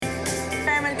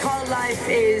environment called life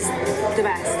is the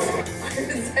best.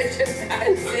 I'm such a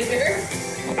bad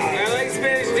singer. I like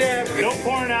Spanish dip. No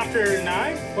porn after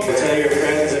 9? Tell your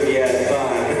friends if you had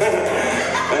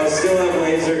fun. I'll still have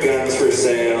laser guns for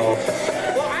sale.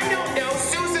 Well, I don't know.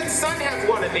 Susan's son has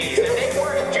one of these, and they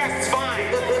work just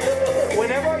fine.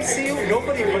 Whenever I see you,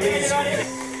 nobody believes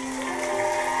me.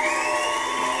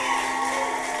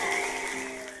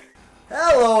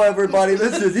 Hello everybody,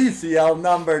 this is ECL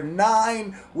number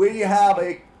 9. We have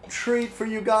a treat for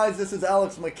you guys. This is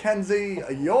Alex Mackenzie,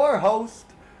 your host.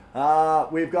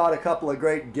 We've got a couple of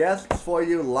great guests for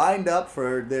you lined up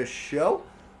for this show.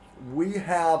 We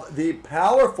have the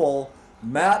powerful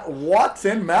Matt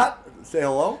Watson. Matt, say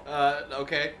hello.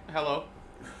 Okay. Hello.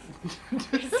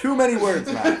 Too many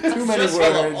words, Matt. Too many words.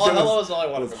 Hello is all I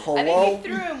wanted. Hello. I think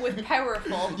you threw him with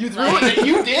powerful. You threw it.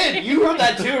 You did. You heard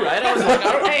that too, right? I was like,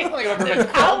 I don't think I've heard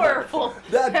that. Powerful.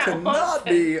 That cannot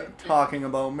be talking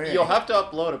about me. You'll have to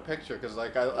upload a picture because,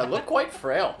 like, I look quite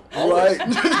frail. Always. Right.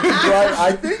 Right.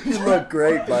 I think you look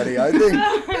great, buddy. I think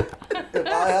if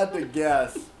I had to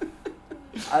guess,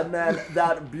 and then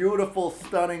that beautiful,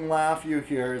 stunning laugh you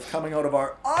hear is coming out of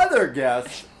our other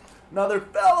guest, another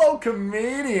fellow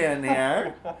comedian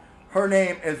here. Her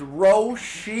name is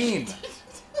Roisin.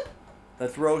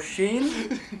 That's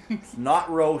Roisin. It's not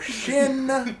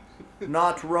Roisin,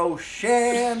 not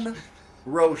Roshan,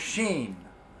 Roisin.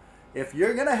 If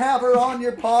you're going to have her on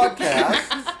your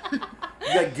podcast,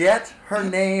 you get her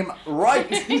name right.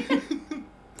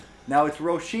 Now, it's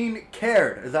Roisin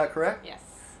Caird. Is that correct? Yes.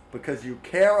 Because you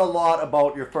care a lot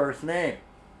about your first name.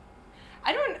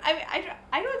 I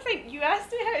don't think you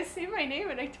asked me how to say my name,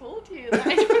 and I told you. Like,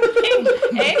 I don't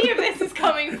think any of this is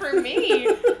coming from me.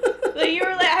 Like, you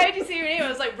were like, how did you say your name? I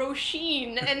was like,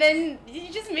 Roisin, and then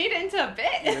you just made it into a bit.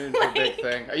 It's a big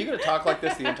thing. Are you going to talk like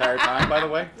this the entire time, by the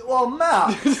way? Well,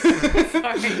 Matt,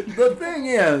 Sorry. the thing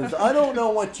is, I don't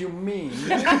know what you mean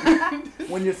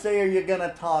when you say, are you going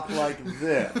to talk like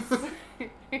this?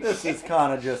 This is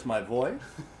kind of just my voice.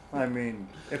 I mean,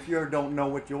 if you don't know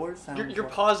what yours sounds You're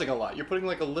like. pausing a lot. You're putting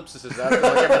like ellipses after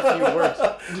like every few words.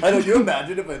 I know, you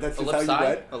imagine it, but that's just how you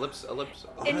read. Ellipse.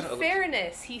 In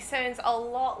fairness, he sounds a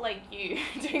lot like you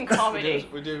doing comedy.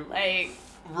 We do. Like,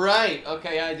 Right.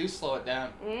 Okay. I do slow it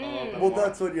down. A little bit Well, more.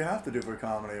 that's what you have to do for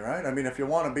comedy, right? I mean, if you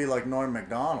want to be like Norm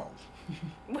Macdonald.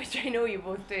 which I know you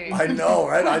both do. I know,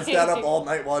 right? I sat up all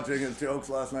night watching his jokes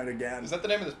last night again. Is that the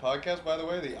name of this podcast, by the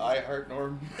way? The I Heart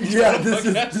Norm? Yeah, this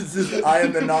is I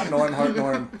am the Not Norm Heart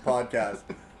Norm podcast.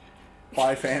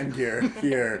 Buy fan gear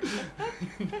here.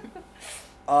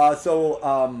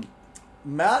 So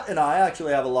Matt and I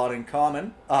actually have a lot in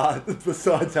common,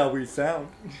 besides how we sound,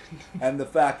 and the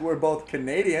fact we're both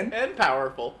Canadian And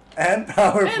powerful. and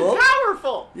powerful. And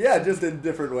powerful! Yeah, just in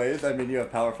different ways. I mean, you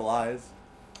have powerful eyes.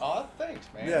 Aw, thanks,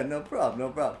 man. Yeah, no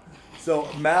problem. So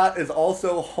Matt is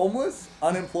also homeless,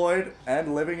 unemployed,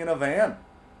 and living in a van.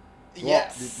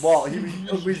 Yes. Well,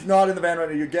 he's not in the van right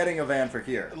now. You're getting a van for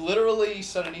here. Literally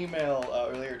sent an email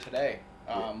earlier today,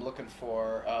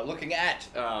 looking at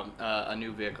a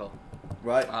new vehicle.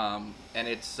 Right. And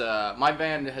it's my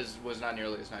van was not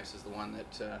nearly as nice as the one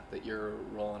that you're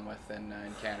rolling with in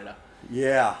Canada.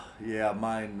 Yeah,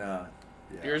 mine. Yeah.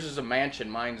 Yours is a mansion.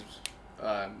 Mine's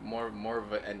more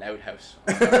of an outhouse,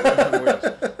 on wheels,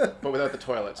 but without the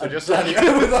toilet. So just without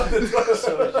the toilet.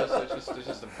 so it's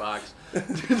just a box.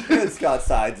 It's got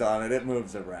sides on it. It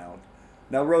moves around.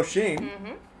 Now,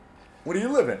 Roisin, what do you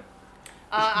live in?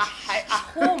 A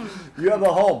home. You have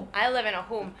a home. I live in a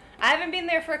home. I haven't been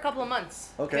there for a couple of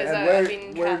months. Okay, Because and I've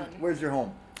been traveling. where's your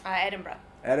home? Edinburgh.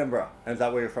 Edinburgh. And is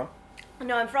that where you're from?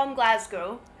 No, I'm from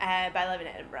Glasgow, but I live in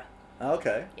Edinburgh.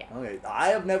 Okay. Yeah. Okay. I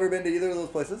have never been to either of those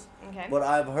places. Okay. But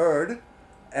I've heard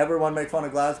everyone make fun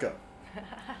of Glasgow.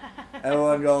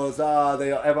 Everyone goes,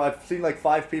 I've seen like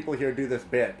 5 people here do this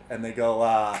bit, and they go,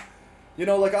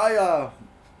 like I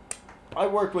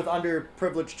worked with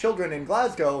underprivileged children in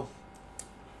Glasgow,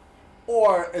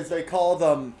 or as they call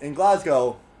them in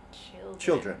Glasgow,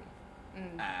 children.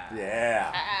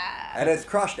 Yeah. And it's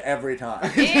crushed every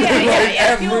time.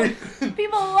 Yeah.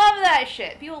 People love that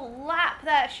shit. People lap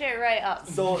that shit right up.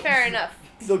 So- Fair enough.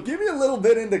 So give me a little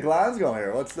bit into Glasgow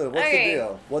here. What's the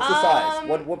deal? What's the size?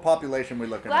 What population we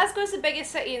looking at? Glasgow's the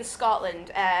biggest city in Scotland.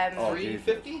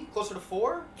 350? Closer to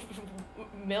 4?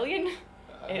 Million?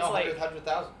 It's No, like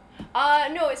 100,000.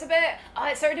 no, it's a bit.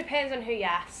 It sort of depends on who you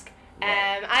ask.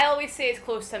 Right. I always say it's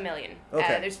close to 1 million.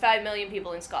 Okay. There's 5 million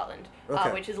people in Scotland,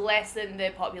 Okay. which is less than the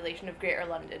population of Greater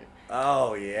London.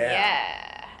 Oh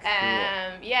yeah.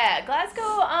 Yeah, Glasgow,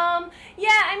 I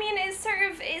mean,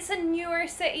 it's a newer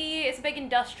city, it's a big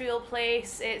industrial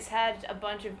place, it's had a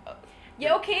bunch of,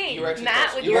 Yeah, okay. You were actually Matt,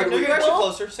 close. with You your were actually Google.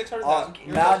 closer. 600,000. You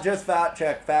were Matt close. just fact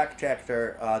checked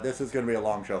her. This is going to be a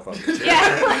long show, folks.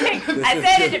 Yeah, like, I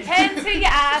said it depends who you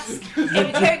ask. If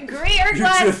you took Greater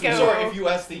Glasgow. Sorry, if you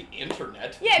ask the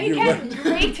internet. Yeah, if you count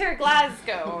Greater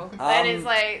Glasgow, that is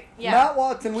like, yeah. Matt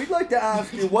Watson, we'd like to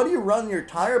ask you, what do you run your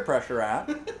tire pressure at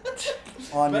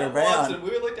on your Matt van? Watson, we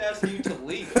would like to ask you to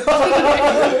leave.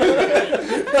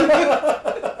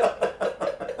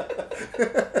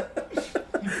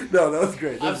 No, that was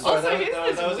great. I'm sorry,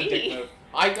 Also, that was a dick we. move.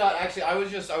 I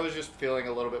was just feeling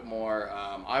a little bit more.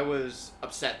 I was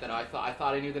upset that I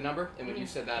thought I knew the number, and when you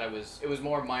said that, it was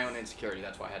more of my own insecurity.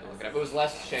 That's why I had to look it up. It was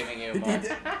less shaming you. More.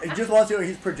 He just wants you.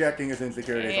 He's projecting his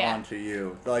insecurities Yeah. onto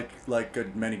you, like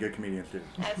many good comedians do.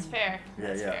 That's fair. Yeah,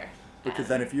 That's yeah. fair. Because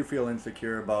then, if you feel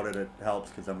insecure about it, it helps.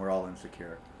 Because then we're all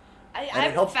insure. And it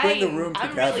I'm helps fine. bring the room I'm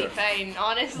together. really fine,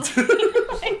 honestly.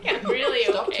 Like, I'm really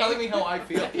Stop okay. telling me how I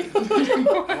feel. I'm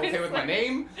okay with my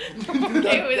name. I'm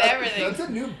okay with everything. That's a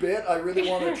new bit I really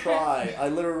want to try. I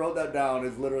literally wrote that down.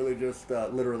 Is literally just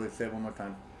literally say it one more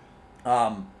time.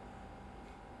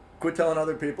 Quit telling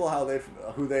other people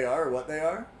who they are or what they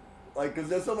are. Like, because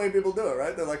there's so many people do it,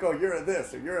 right? They're like, oh, you're a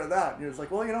this or you're a that. And you're just like,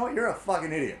 well, you know what? You're a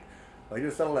fucking idiot. Like,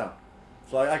 just settle down.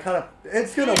 So I kind of,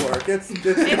 it's going to work. It's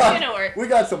gonna work. We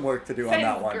got some work to do on that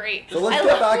Sounds one. great. So let's I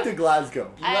get love- back to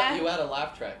Glasgow. You add a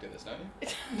laugh track to this, don't you?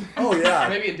 Oh, yeah.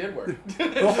 Maybe it did work.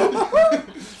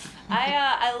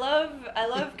 I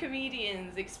love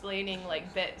comedians explaining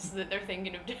like bits that they're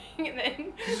thinking of doing, and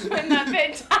then when that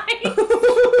bit dies,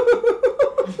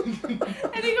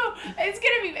 and they go, I'm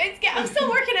still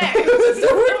working at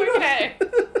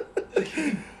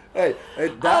it. Hey,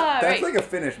 that's right. like a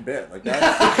finished bit. Like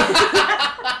that's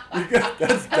that's I've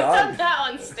done done. that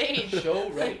on stage. Show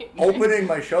ready. Opening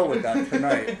my show with that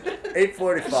tonight.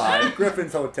 8:45,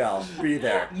 Griffin's Hotel. Be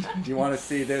there. You want to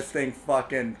see this thing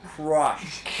fucking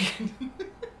crush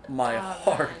my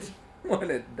heart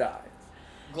when it dies.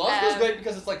 Glasgow's great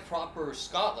because it's like proper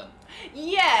Scotland.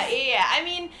 Yeah. I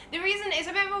mean, the reason it's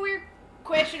a bit of a weird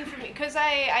question for me because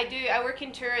I work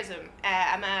in tourism.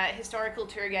 I'm a historical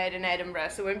tour guide in Edinburgh.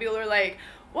 So when people are like,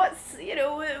 what's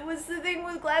the thing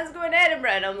with Glasgow and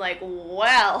Edinburgh? And I'm like,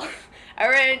 well,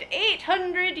 around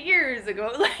 800 years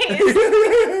ago, like,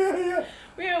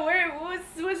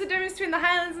 what's the difference between the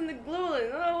Highlands and the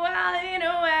Lowlands? Oh,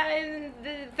 well,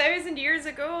 1,000 years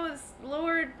ago,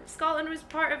 Lower Scotland was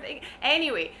part of.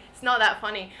 Anyway, it's not that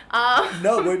funny.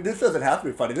 No, this doesn't have to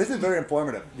be funny. This is very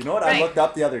informative. You know what I Right. looked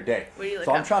up the other day? What do you look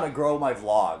So I'm up? trying to grow my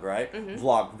vlog, right?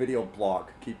 Video blog.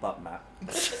 Keep up, Matt.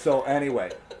 So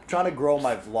anyway, trying to grow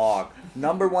my vlog.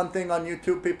 Number one thing on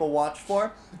YouTube people watch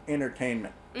for?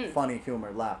 Entertainment. Funny,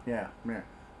 humor, laugh. Yeah.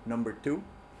 Number 2?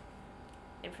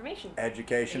 Information.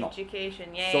 Educational.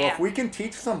 Education, yeah. So yeah. if we can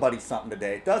teach somebody something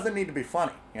today, it doesn't need to be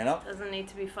funny, you know? Doesn't need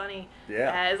to be funny.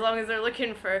 Yeah. As long as they're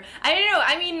looking for. I don't know.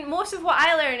 I mean, most of what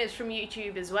I learn is from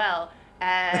YouTube as well.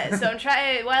 So I'm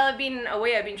trying. While I've been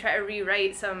away, I've been trying to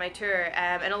rewrite some of my tour,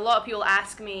 and a lot of people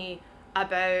ask me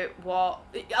about what.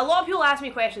 A lot of people ask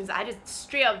me questions that I just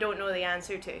straight up don't know the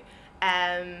answer to.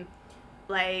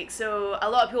 So a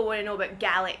lot of people want to know about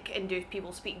Gaelic and do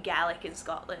people speak Gaelic in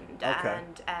Scotland? Okay.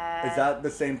 And Is that the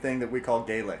same thing that we call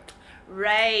Gaelic?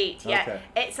 right? Yeah. Okay.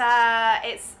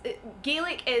 It's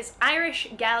Gaelic is Irish,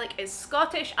 Gaelic is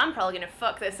Scottish. I'm probably gonna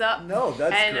fuck this up. No,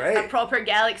 that's and great. a proper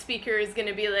Gaelic speaker is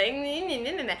gonna be like.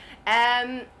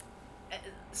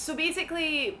 So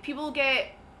basically, people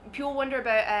wonder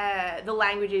about the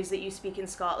languages that you speak in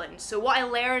Scotland. So what I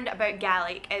learned about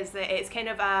Gaelic is that it's kind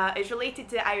of it's related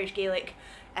to Irish Gaelic,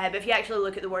 but if you actually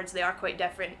look at the words, they are quite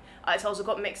different. It's also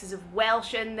got mixes of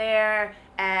Welsh in there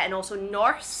and also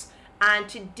Norse. And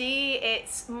today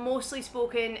it's mostly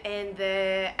spoken in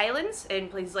the islands, in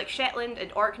places like Shetland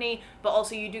and Orkney, but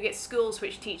also you do get schools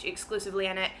which teach exclusively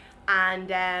in it,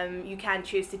 and you can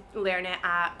choose to learn it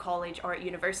at college or at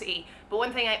university. But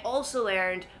one thing I also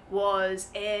learned was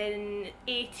in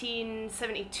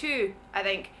 1872, I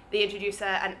think, they introduced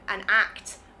an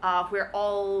act where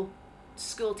all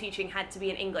school teaching had to be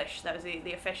in English. That was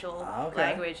the official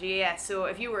language. Yeah, so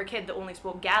if you were a kid that only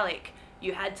spoke Gaelic,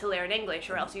 you had to learn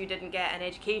English or else you didn't get an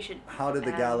education. How did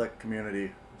the Gaelic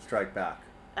community strike back?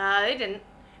 They didn't.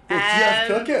 They just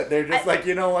took it. They're just like,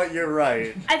 you know what, you're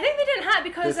right. I think they didn't have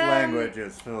because This language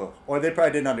is, or they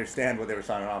probably didn't understand what they were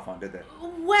signing off on, did they?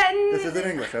 when This isn't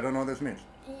English. I don't know what this means.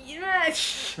 Yeah,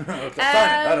 Okay, fine.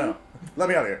 I don't know. Let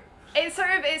me out of here. it's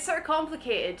sort of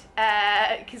complicated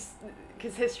because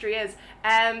history is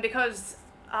because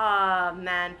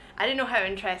man, I don't know how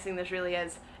interesting this really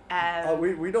is.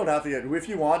 We don't have to get. If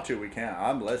you want to, we can.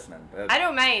 I'm listening. I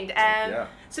don't mind. Yeah.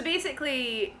 So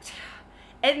basically,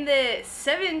 in the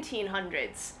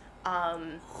 1700s,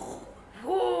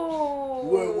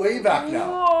 whoa, Way back now.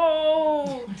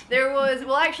 Whoa! There was,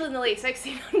 well, actually in the late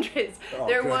 1600s,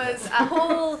 there was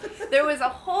a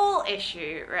whole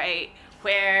issue, right,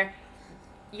 where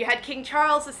you had King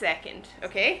Charles II,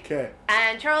 okay? Okay.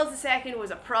 And Charles II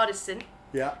was a Protestant.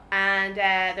 Yeah. And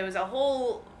there was a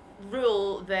whole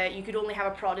rule that you could only have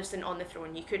a Protestant on the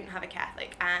throne. You couldn't have a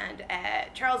Catholic. And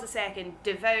Charles II,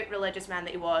 devout religious man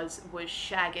that he was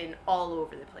shagging all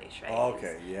over the place, right?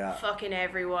 Okay, yeah. Fucking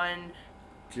everyone.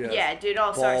 Just yeah, dude,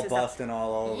 all sorts of ball stuff. busting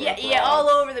all over. Yeah, all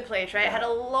over the place, right? Yeah. Had a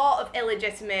lot of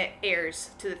illegitimate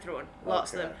heirs to the throne.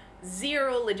 Lots of Okay. them.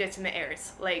 0 legitimate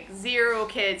heirs. Like, 0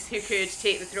 kids who could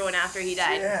take the throne after he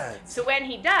died. Shit. So when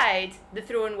he died, the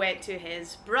throne went to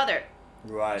his brother,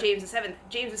 Right. James VII.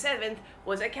 James VII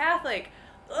was a Catholic.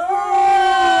 Oh!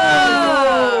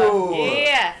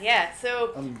 Yeah.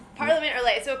 So Parliament are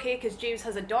like, it's okay because James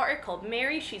has a daughter called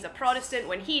Mary. She's a Protestant.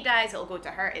 When he dies, it'll go to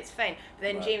her. It's fine. But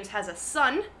then Right. James has a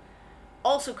son,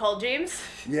 also called James,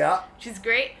 Yeah. which is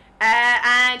great.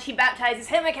 And he baptizes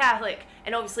him a Catholic.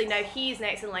 And obviously now he's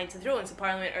next in line to the throne. So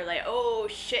Parliament are like, oh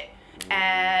shit.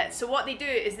 So what they do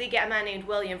is they get a man named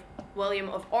William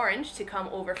of Orange to come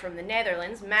over from the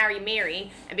Netherlands, marry Mary,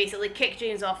 and basically kick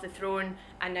James off the throne,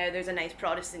 and now there's a nice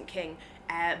Protestant king.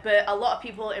 But a lot of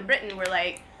people in Britain were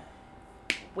like,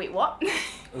 wait, what?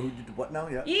 What now?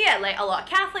 Yeah. Yeah, like a lot of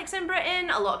Catholics in Britain,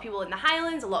 a lot of people in the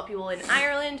Highlands, a lot of people in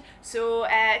Ireland. So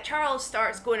Charles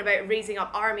starts going about raising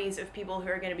up armies of people who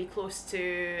are going to be close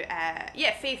to,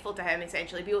 faithful to him,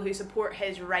 essentially, people who support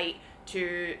his right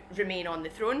to remain on the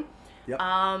throne. Yep.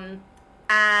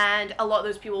 And a lot of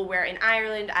those people were in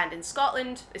Ireland and in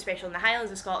Scotland, especially in the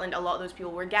Highlands of Scotland. A lot of those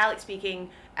people were Gaelic speaking.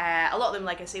 A lot of them,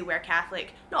 like I say, were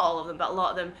Catholic. Not all of them, but a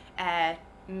lot of them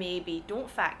maybe. Don't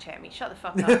fact check me. Shut the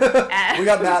fuck up. We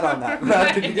got Matt on that.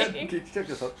 Matt, did you check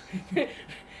this out?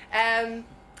 And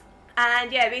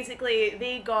yeah, basically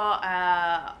they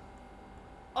got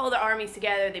all the armies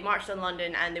together. They marched on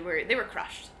London, and they were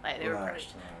crushed. Like they were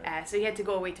crushed. Right. So he had to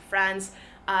go away to France.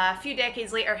 A few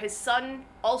decades later, his son,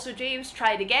 also James,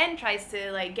 tries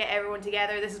to like get everyone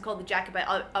together. This is called the Jacobite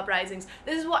uprisings.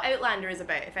 This is what Outlander is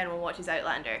about, if anyone watches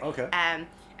Outlander. Okay. And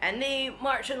they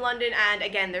march in London, and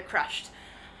again they're crushed.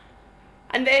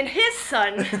 And then his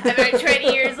son, about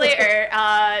 20 years later,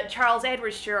 Charles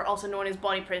Edward Stuart, also known as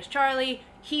Bonnie Prince Charlie,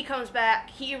 he comes back,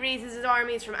 he raises his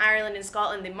armies from Ireland and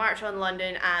Scotland, they march on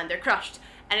London, and they're crushed.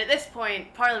 And at this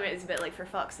point, Parliament is a bit like, for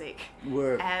fuck's sake.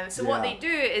 So what they do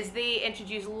is they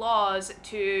introduce laws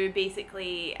to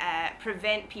basically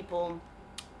prevent people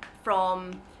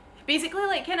from basically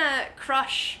like kind of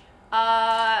crush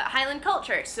Highland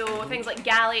culture. So things like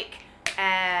Gaelic,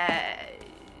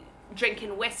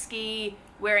 drinking whiskey,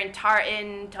 wearing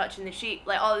tartan, touching the sheep,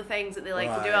 like all the things that they like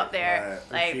to do up there.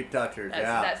 Right. Like The sheep touchers,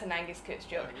 that's an Angus Coots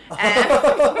joke.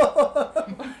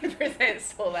 100%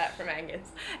 stole that from Angus.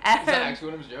 Is that actually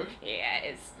one of his jokes? Yeah,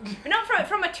 it is. But not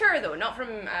from a tour though, not from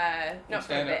from a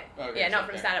bit. Okay, yeah, so not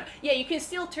from stand up. Yeah, you can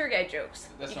steal tour guide jokes.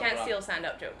 That's you not can't wrong. steal stand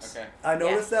up jokes. Okay. I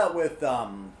noticed that with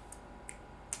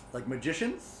like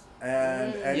magicians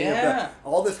and any of Yeah.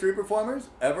 all the street performers,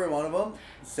 every one of them,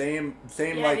 same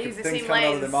Yeah, like they use the things same coming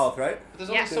out of their lines. mouth, right? But there's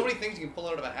Yeah. only so many things you can pull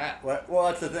out of a hat. Well,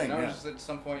 that's the thing. You know, Yeah. just at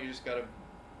some point you just gotta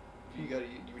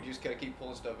keep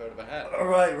pulling stuff out of a hat.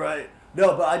 Right.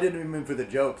 No, but I didn't even mean for the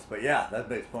jokes. But yeah, that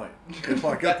makes point. Good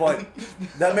point.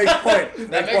 That makes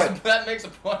point. That makes a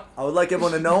point. I would like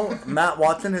everyone to know Matt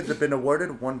Watson has been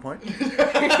awarded 1 point.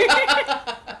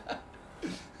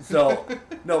 So,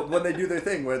 no, when they do their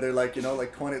thing where they're like,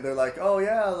 like 20, they're like, oh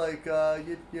yeah, like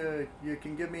you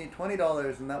can give me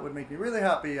 $20 and that would make me really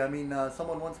happy. I mean,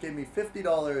 someone once gave me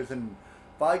 $50 and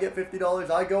if I get $50,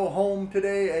 I go home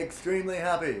today extremely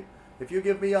happy. If you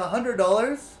give me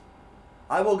 $100,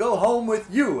 I will go home with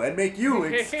you and make you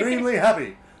extremely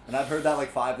happy. And I've heard that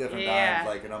like 5 different times,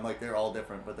 like, and I'm like, they're all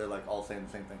different, but they're like all saying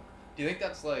the same thing. Do you think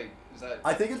that's like,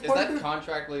 I think it's is part that of it.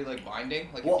 contractually like binding?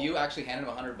 Like Well- if you actually handed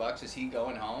him $100, is he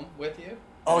going home with you?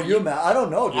 Oh, you're mad? I don't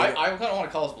know, dude. I kind of want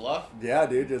to call his bluff. Yeah,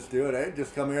 dude, just do it, eh?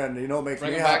 Just come here and it makes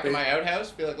Bring me him back happy. to my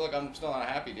outhouse. Be like, look, I'm still not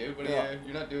happy, dude. But Yeah.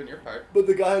 you're not doing your part. But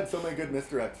the guy had so many good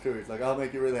misdirects too. He's like, I'll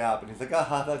make you really happy. And he's like,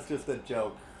 that's just a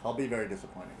joke. I'll be very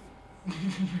disappointed.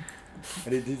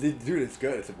 And dude, it's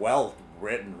good. It's a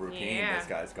well-written routine this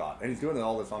guy's got. And he's doing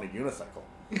all this on a unicycle.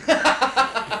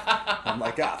 I'm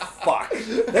like, fuck.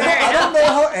 I don't know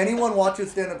how anyone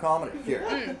watches stand-up comedy here.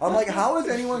 I'm like, how is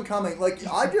anyone coming? Like,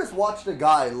 I just watched a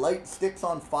guy light sticks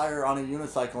on fire on a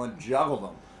unicycle and juggle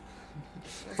them.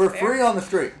 For free on the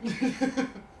street.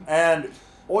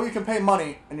 Or you can pay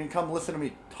money and you can come listen to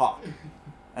me talk.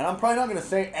 And I'm probably not gonna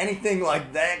say anything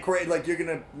like that crazy. Like you're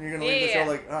gonna leave the show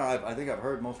like, oh, I think I've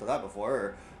heard most of that before,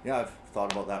 or yeah, I've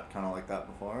thought about that kind of like that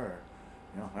before,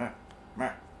 or meh.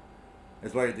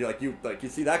 It's where you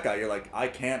see that guy, you're like, I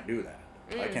can't do that.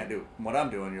 I can't do what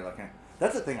I'm doing. You're like, eh.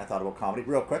 That's the thing I thought about comedy.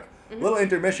 Real quick, little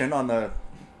intermission on the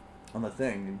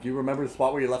thing. Do you remember the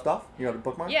spot where you left off? You got a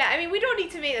bookmark? Yeah, I mean, we don't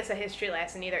need to make this a history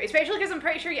lesson either, especially because I'm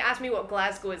pretty sure you asked me what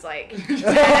Glasgow is like.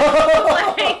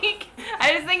 Like,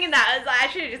 I was thinking that. I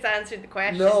should have just answered the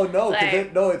question.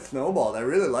 No, it snowballed. I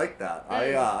really like that.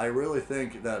 I really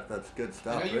think that's good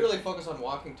stuff. I know you really focus on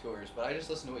walking tours, but I just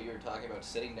listened to what you were talking about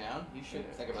sitting down. You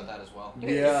should think about that as well.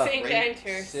 Yeah. Sitting down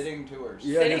tours. Sitting tours.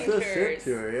 Yeah, Sitting it's a sit tours.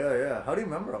 tour. Yeah. How do you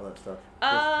remember all that stuff?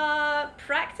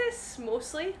 Practice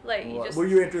mostly. Like you just. Were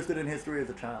you interested in history as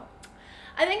a child?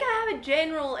 I think I have a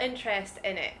general interest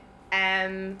in it.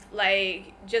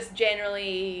 Like just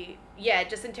generally,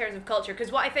 just in terms of culture.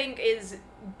 Because what I think is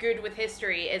good with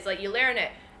history is like you learn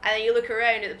it, and then you look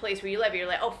around at the place where you live, and you're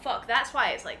like, oh fuck, that's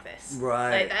why it's like this.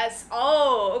 Right. Like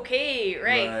okay,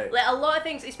 right. Like a lot of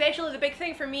things, especially the big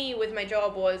thing for me with my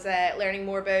job was learning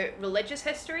more about religious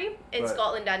history in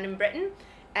Scotland and in Britain,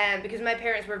 because my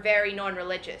parents were very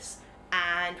non-religious,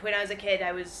 and when I was a kid,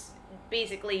 I was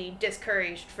basically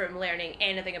discouraged from learning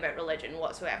anything about religion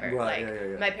whatsoever. Right,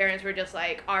 like my parents were just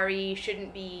like, RE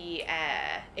shouldn't be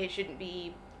it shouldn't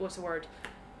be, what's the word,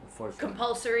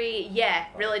 compulsory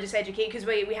religious education, because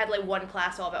we had like one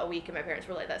class of it a week and my parents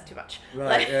were like, that's too much.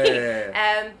 Right. Like,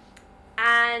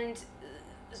 and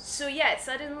so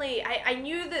suddenly I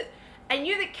knew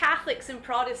that Catholics and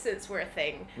Protestants were a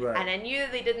thing, and I knew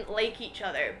that they didn't like each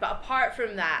other, but apart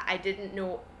from that I didn't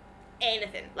know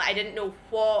anything. Like I didn't know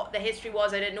what the history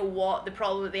was, I didn't know what the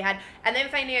problem that they had, and then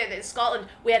finding out that in Scotland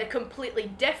we had a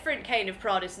completely different kind of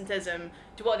Protestantism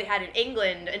to what they had in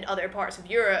England and other parts of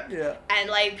Europe, and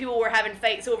like people were having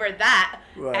fights over that,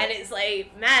 and it's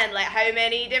like, man, like how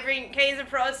many different kinds of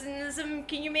Protestantism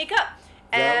can you make up?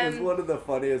 That was one of the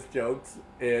funniest jokes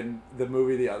in the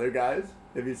movie The Other Guys.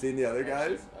 Have you seen The Other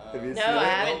Guys? Have you seen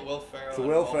it? Will Ferrell. So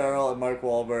Will Ferrell and Mark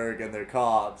Wahlberg, and they're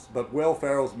cops, but Will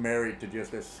Ferrell's married to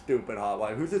just a stupid hot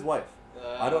wife. Who's his wife?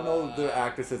 I don't know the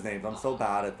actresses' names. I'm so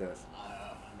bad at this.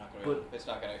 I'm not gonna. It's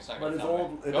not gonna. But it's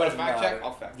old. It want doesn't to fact check? matter.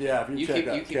 I'll fact check. Yeah, if you check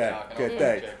that. You keep talking. Good,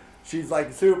 thanks. She's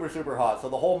like super, super hot. So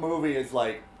the whole movie is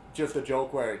like just a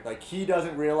joke where like he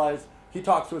doesn't realize, he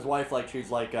talks to his wife like she's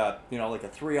like a, like a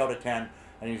 3 out of 10,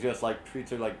 and he's just like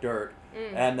treats her like dirt.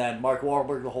 And then Mark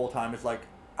Wahlberg the whole time is like,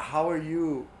 how are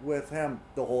you with him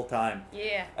the whole time?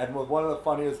 Yeah. And one of the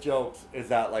funniest jokes is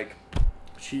that like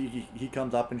he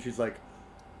comes up and she's like,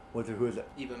 who is it?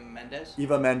 Eva Mendes.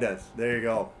 Eva Mendes. There you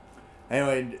go.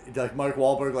 Anyway, like Mark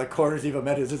Wahlberg like corners Eva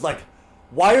Mendes. It's like,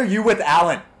 why are you with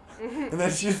Alan? And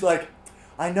then she's like,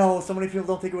 I know so many people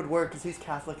don't think it would work because he's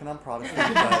Catholic and I'm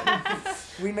Protestant,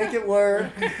 but we make it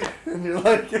work. And you're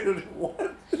like,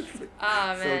 what?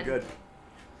 Oh man. So good.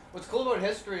 What's cool about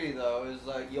history, though, is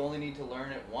like you only need to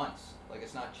learn it once. Like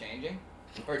it's not changing.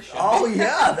 Or it shouldn't be.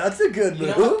 Yeah, that's a good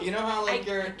move. You know how like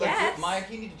I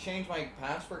need to change my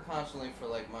password constantly for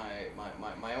like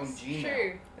my own Gmail.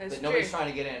 True. That's true. Nobody's trying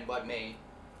to get in but me.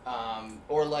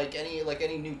 Or like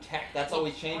any new tech, that's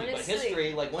always changing. Honestly, but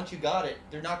history, like once you got it,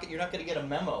 you're not gonna get a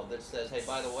memo that says, hey,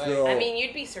 by the way. So, I mean,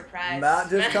 you'd be surprised.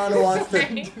 Matt just kind of wants to.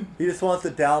 He just wants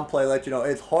to downplay, let you know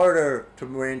it's harder to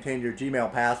maintain your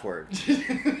Gmail password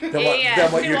than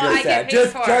what you just said.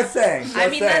 Just saying. I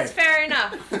mean, that's fair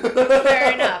enough.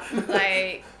 Fair enough.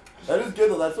 Like. That is good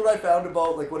though. That's what I found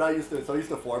about like when I used to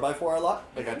 4x4 a lot.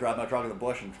 Like I'd drive my truck in the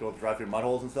bush and go drive through mud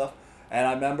holes and stuff. And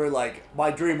I remember, like,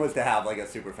 my dream was to have, like, a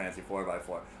super fancy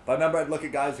 4x4. But I remember I'd look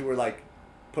at guys who were, like,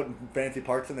 putting fancy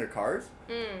parts in their cars.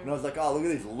 And I was like, oh, look at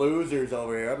these losers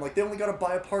over here. I'm like, they only got to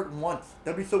buy a part once.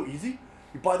 That'd be so easy.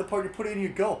 You buy the part, you put it in, you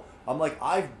go. I'm like,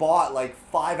 I've bought, like,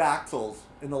 5 axles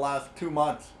in the last 2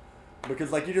 months.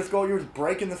 Because, like, you're just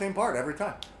breaking the same part every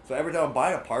time. So every time I'm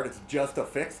buying a part, it's just to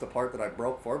fix the part that I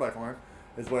broke 4x4.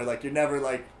 Is where, like, you're never,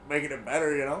 like, making it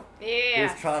better, you know? Yeah. You're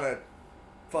just trying to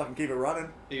fucking keep it running.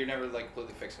 You're never like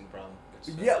completely fixing the problem.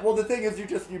 Yeah, well the thing is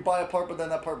you buy a part but then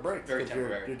that part breaks. Very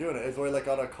temporary. You're doing it. It's where like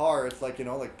on a car it's like,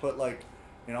 like put like,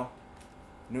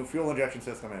 new fuel injection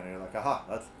system in and you're like, aha,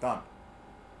 that's done.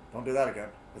 Don't do that again.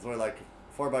 It's where like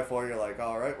 4x4 you're like,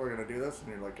 alright, we're gonna do this, and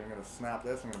you're like, I'm gonna snap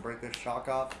this, I'm gonna break this shock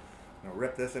off, I'm gonna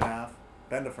rip this in half,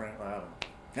 bend the frame, I don't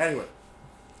know. Anyway.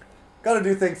 Gotta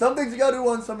do things. Some things you gotta do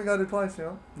once, some you gotta do twice,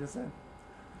 Just saying.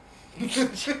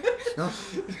 No?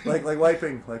 Like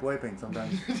wiping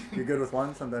sometimes. You're good with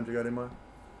one, sometimes you gotta do more.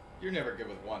 You're never good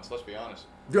with once, let's be honest.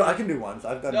 Dude, I can do ones.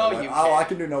 I've done no wipers. you I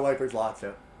can do no wipers lots,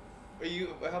 yeah.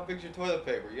 How big's your toilet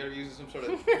paper? You gotta use some sort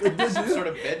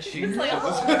of bed sheet. It's like,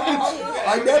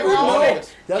 I never know.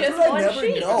 That's Just what I one never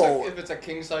sheet. know. If it's a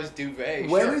king size duvet,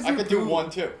 When sure, is I your could do poo- one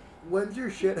too. When's your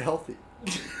shit healthy?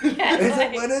 Yeah, Is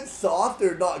like- it when it's soft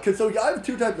or not? Because I have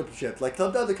two types of shits. Like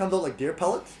sometimes it comes out like deer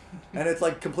pellets, and it's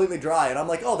like completely dry, and I'm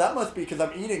like, oh, that must be because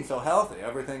I'm eating so healthy.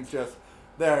 Everything's just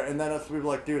there, and then it's people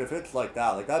like, dude, if it's like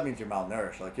that, like that means you're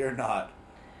malnourished. Like you're not.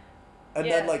 And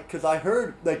then Yeah. like, cause I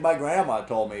heard like my grandma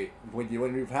told me when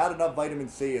you've had enough vitamin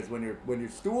C is when your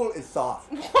stool is soft.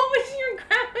 What was your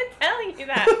grandma telling you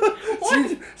that?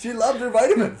 What? She loved her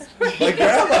vitamins. My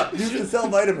grandma used to sell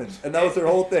vitamins, and that was her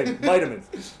whole thing,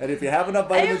 vitamins. And if you have enough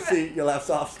vitamin C, you'll have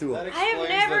soft stool. That I have explains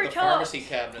never the taught- pharmacy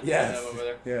cabinet Yes. they have over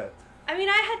there. Yeah. I mean,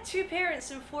 I had 2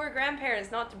 parents and 4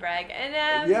 grandparents, not to brag,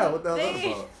 and Yeah, what the hell is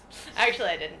that about? Actually,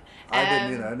 I didn't. I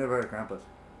didn't either. I never had grandpas.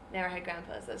 Never had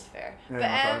grandpas. That's fair. Yeah, But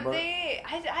I'm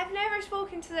talking about I've never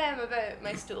spoken to them about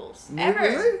my stools. No, Ever.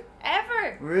 really?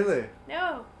 Ever. Really?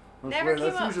 No. That's Never weird. came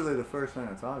That's up. usually the first thing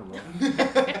I talk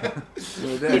about.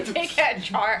 You take a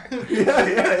chart.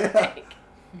 Yeah.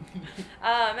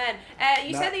 Oh man.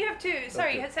 You No. said that you have 2. Sorry,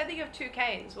 Okay. you had said that you have 2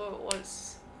 canes. What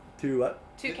was Two what?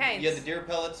 2 canes? Yeah, the deer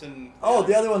pellets and. Oh,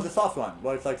 the other one's a soft one.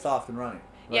 Well, it's like soft and runny.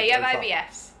 Yeah, Like- you have like soft.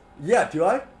 IBS. Yeah, do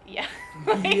I? Yeah.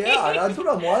 Yeah, that's what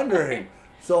I'm wondering.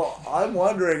 So I'm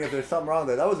wondering if there's something wrong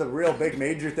there. That was a real big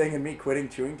major thing in me quitting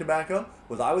chewing tobacco,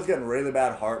 was I was getting really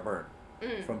bad heartburn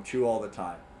from chew all the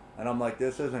time. And I'm like,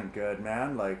 this isn't good,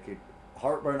 man. Like,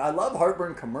 heartburn. I love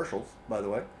heartburn commercials, by the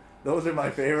way. Those are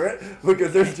my favorite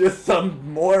because there's just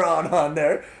some moron on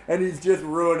there and he's just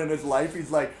ruining his life. He's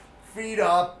like, feet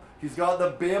up. He's got the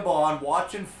bib on,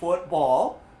 watching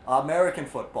football, American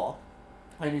football,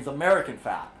 and he's American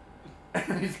fat.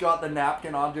 And he's got the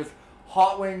napkin on, just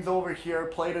hot wings over here,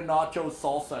 plate of nachos,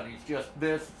 salsa, and he's just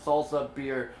this, salsa,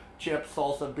 beer, chips,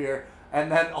 salsa, beer, and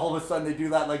then all of a sudden they do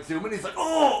that like zoom, and he's like,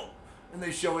 oh, and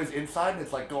they show his inside, and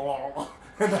it's like, oh,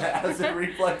 and the acid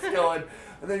reflex going,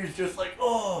 and then he's just like,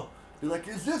 oh, you're like,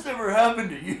 has this ever happened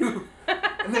to you?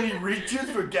 And then he reaches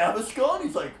for Gaviscon,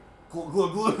 he's like, glug,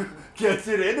 glug, glug, gets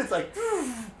it in, it's like,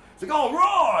 all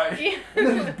right, Yeah. and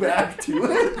then he's back to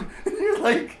it, and you're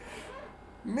like,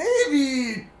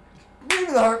 maybe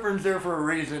the heartburn's there for a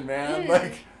reason, man.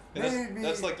 Like, maybe.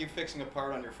 That's like you fixing a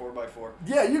part on your 4x4.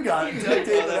 Yeah, you got it. Duct tape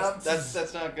it up.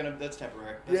 That's not gonna. That's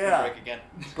temporary. That's Yeah. gonna break again.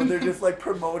 But they're just like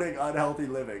promoting unhealthy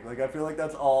living. Like I feel like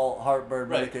that's all heartburn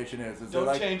Right. medication is. They're Don't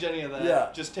like, change any of that. Yeah.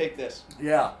 Just take this.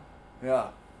 Yeah, yeah.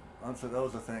 So that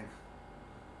was the thing.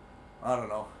 I don't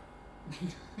know.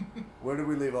 Where did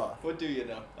we leave off? What do you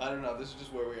know? I don't know. This is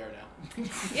just where we are now.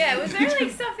 Yeah, was there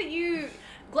like stuff that you...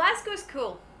 Glasgow's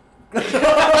cool.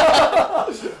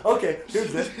 Okay,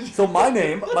 here's this. So my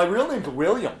real name's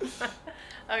William.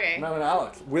 Okay. And I'm an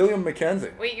Alex. William Mackenzie.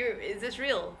 Wait, is this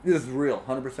real? This is real,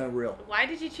 100% real. Why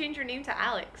did you change your name to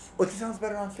Alex? Well, it sounds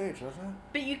better on stage, doesn't it?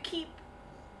 But you keep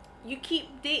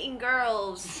dating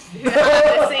girls who have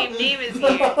the same name as you.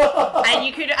 And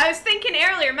you could... I was thinking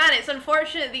earlier, man, it's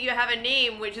unfortunate that you have a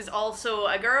name which is also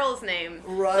a girl's name.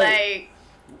 Right.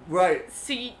 Right.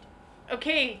 So you...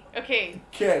 Okay.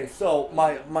 Okay, so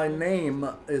my name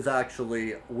is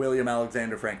actually William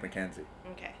Alexander Frank Mackenzie.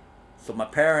 Okay. So my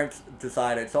parents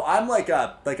decided. So I'm like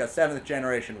a 7th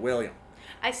generation William.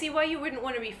 I see why you wouldn't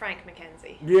want to be Frank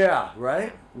Mackenzie. Yeah,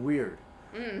 right? Weird.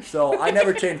 So I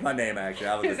never changed my name actually.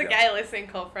 I was There's a joke. guy listening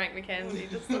called Frank Mackenzie,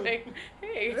 just like,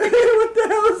 hey. What the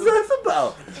hell is this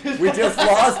about?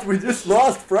 We just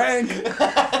lost Frank.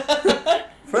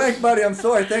 Frank, buddy, I'm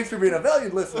sorry. Thanks for being a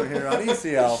valued listener here on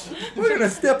ECL. We're gonna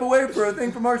step away for a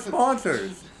thing from our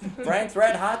sponsors. Frank's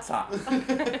Red Hot Sauce.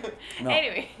 No.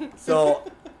 Anyway, So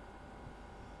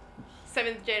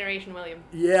 7th generation William.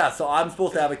 yeah, so I'm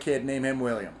supposed to have a kid, name him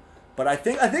William. But I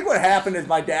think what happened is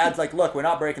my dad's like, look, we're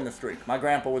not breaking the streak. My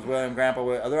grandpa was William,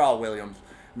 they're all Williams.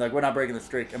 And like, we're not breaking the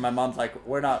streak. And my mom's like,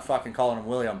 we're not fucking calling him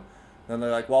William. Then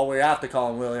they're like, well, we have to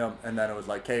call him William. And then it was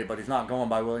like, okay, but he's not going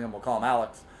by William, we'll call him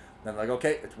Alex. Then they're like,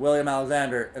 okay, it's William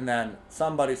Alexander. And then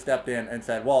somebody stepped in and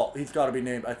said, well, he's got to be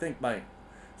named, I think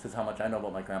this is how much I know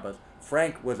about my grandpas.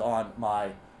 Frank was on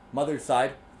my mother's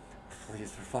side.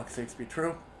 Please, for fuck's sakes, be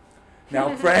true.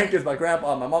 Now, Frank is my grandpa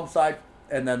on my mom's side.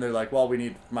 And then they're like, well, we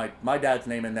need my dad's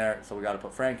name in there, so we got to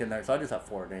put Frank in there. So I just have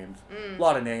 4 names. A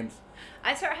lot of names.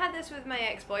 I sort of had this with my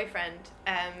ex-boyfriend,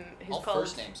 who's All called...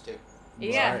 first names too.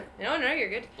 Yeah. Right. No, you're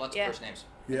good. Lots Yeah. of first names.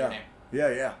 in Yeah. your name.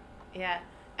 Yeah.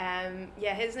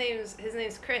 Yeah. His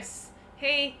name's Chris.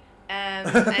 Hey. And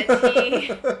he...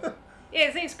 Yeah,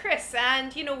 his name's Chris,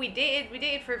 and, we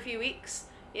dated for a few weeks,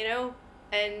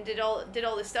 and did all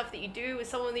the stuff that you do with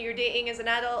someone that you're dating as an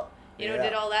adult. You know,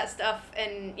 did all that stuff,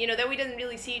 and you know, then we didn't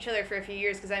really see each other for a few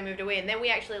years because I moved away, and then we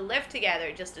actually lived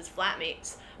together just as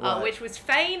flatmates, which was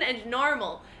fine and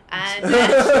normal. And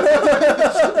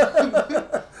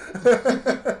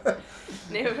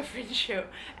name of a Fringe show.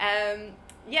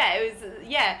 Yeah, it was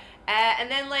and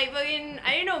then like fucking,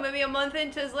 I don't know, maybe a month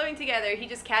into us living together, he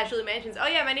just casually mentions, oh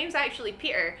yeah, my name's actually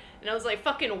Peter. And I was like,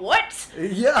 fucking what?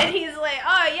 Yeah. And he's like,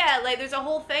 oh yeah, like there's a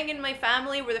whole thing in my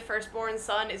family where the firstborn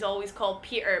son is always called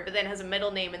Peter, but then has a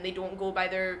middle name, and they don't go by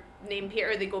their name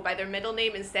Peter, they go by their middle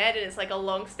name instead, and it's like a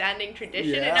long-standing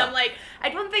tradition. Yeah. And I'm like, I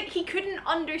don't think he couldn't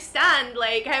understand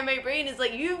like how my brain is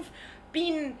like, you've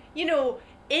been, you know,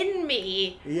 in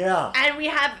me. Yeah. And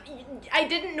I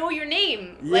didn't know your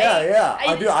name. Yeah. Like,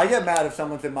 I do. I get mad if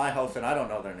someone's in my house and I don't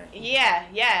know their name. Yeah.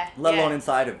 Let alone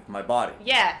inside of my body.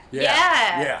 Yeah.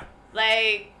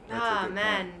 Like, That's a good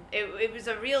man, it was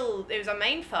a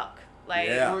mind fuck. Like,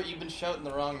 You've been shouting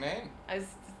the wrong name. I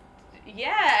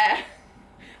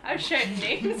was shouting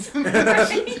names.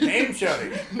 Name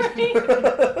shouting.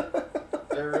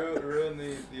 Ruin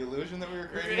the illusion that we were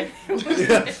creating.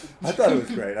 Yeah. I thought it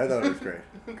was great.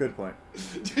 Good point.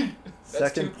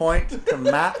 Second point to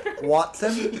Matt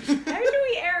Watson. How do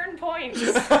we earn points?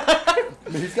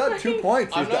 He's got 2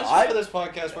 points. I'm not sure how this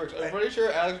podcast works. I'm pretty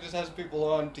sure Alex just has people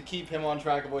on to keep him on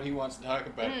track of what he wants to talk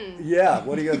about. Yeah,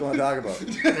 what do you guys want to talk about?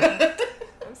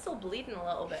 I'm still bleeding a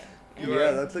little bit.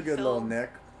 Yeah, that's a good little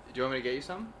nick. Do you want me to get you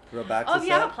some? Rebecca. Oh, if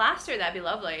you have a plaster, that'd be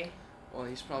lovely. Well,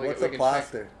 he's probably. What's a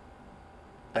plaster?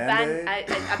 Band-Aid?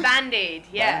 A Band-Aid,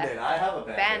 yeah. Band-Aid. I have a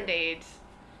Band-Aid. Band-Aid.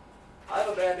 I have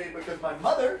a Band-Aid because my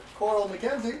mother, Coral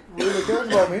Mackenzie, really cares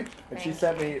about me, and she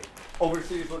sent me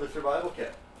overseas with a survival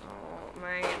kit. Oh,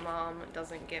 my mom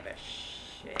doesn't give a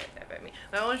shit about me.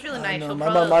 My mom's really nice.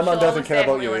 My mom doesn't care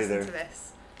about you either. To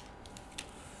this.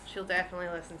 She'll definitely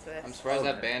listen to this. I'm surprised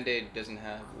that Band-Aid doesn't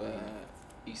have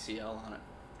ECL on it.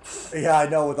 Yeah, I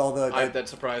know, with all the... that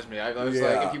surprised me. I was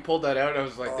like, if you pulled that out, I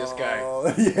was like, this guy.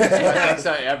 Yeah.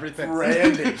 Everything.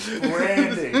 Branding.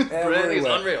 Branding is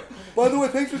unreal. By the way,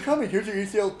 thanks for coming. Here's your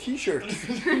ECL t-shirt.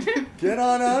 Get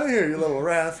on out of here, you little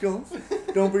rascals.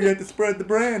 Don't forget to spread the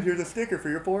brand. Here's a sticker for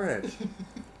your forehead.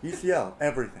 ECL,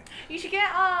 everything. You should get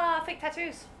fake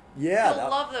tattoos. Yeah. You'll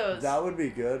love those. That would be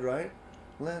good, right?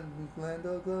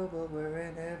 Lando Global, we're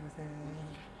in everything.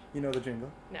 You know the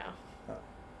jingle? No. Oh.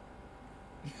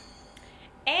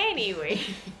 Anyway.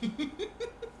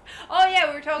 Oh yeah,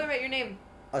 we were talking about your name.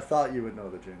 I thought you would know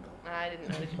the jingle. I didn't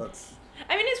know the jingle. Let's...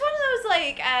 I mean, it's one of those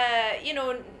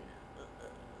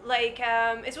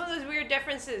it's one of those weird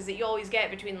differences that you always get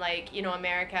between like, you know,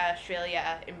 America,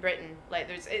 Australia, and Britain. Like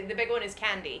there's the big one is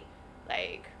candy.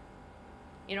 Like,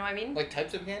 you know what I mean? Like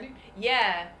types of candy?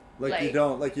 Yeah. Like you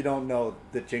don't know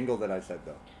the jingle that I said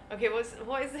though. Okay,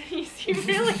 what is it? You seem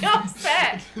really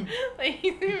upset. Like,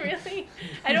 you seem really...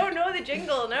 I don't know the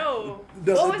jingle, no.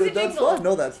 What was the jingle? That's fine.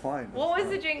 No, that's fine. What was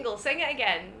the jingle? Sing it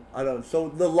again. I don't... So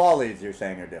the lollies you're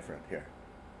saying are different here.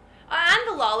 And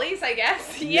the lollies, I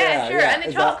guess. Yeah, sure. And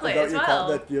the chocolate as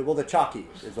well. Well, the chalky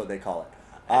is what they call it.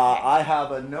 Okay. I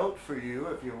have a note for you,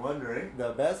 if you're wondering. The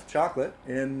best chocolate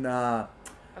in...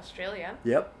 Australia.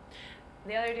 Yep.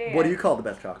 The other day... What do you call the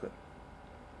best chocolate?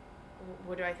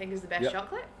 What do I think is the best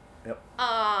chocolate? Yep.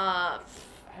 I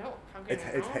don't fucking know.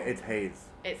 It's Hayes.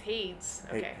 It's Hayes.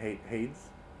 Okay. Hayes. Hayes.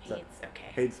 Okay.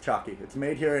 Hayes Chalky. It's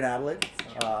made here in Adelaide.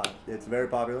 It's very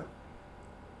popular.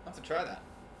 I'll have to try that.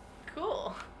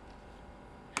 Cool.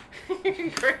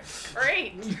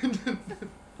 Great.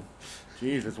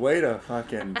 Jesus, way to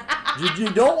fucking...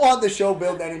 you don't want the show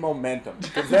building any momentum.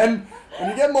 Because then, when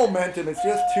you get momentum, it's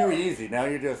just too easy. Now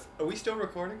you're just... Are we still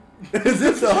recording? Is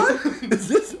this on? Is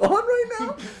this on right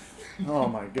now? Oh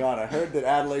my god, I heard that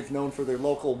Adelaide's known for their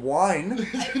local wine.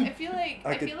 I feel like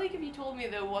if you told me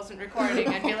that it wasn't recording,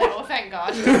 I'd be like, oh, thank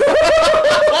God.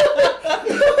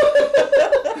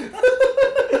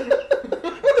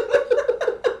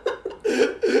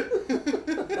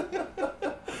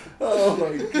 Oh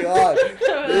my god.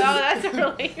 Oh, that's a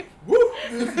relief. Woo,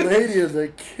 this lady is a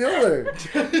killer.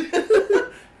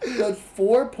 That's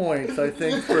 4 points, I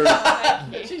think, for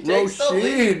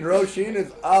Roisin. Roisin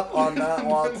is up on Matt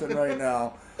Watson right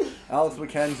now. Alex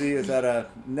Mackenzie is at a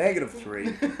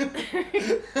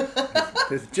 -3.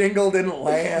 His jingle didn't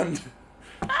land.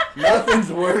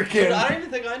 Nothing's working. Dude, I don't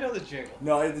even think I know the jingle.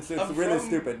 No, it's really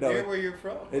stupid. No, where you're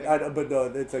from. But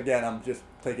no, it's again. I'm just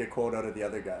taking a quote out of the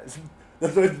other guys.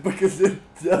 That's why, because the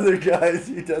other guys,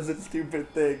 he does a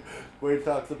stupid thing where he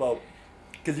talks about,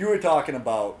 because you were talking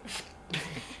about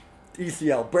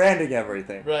ECL branding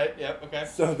everything. Right. Yep. Okay.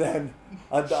 So then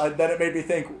it made me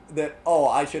think that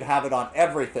I should have it on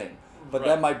everything. But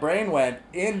then my brain went,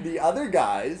 in the other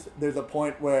guys, there's a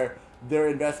point where they're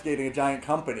investigating a giant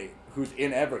company who's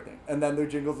in everything. And then their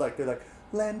jingle's like, they're like,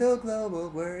 Lando Global,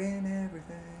 we're in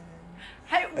everything.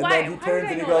 And then he turns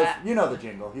and he goes, you know the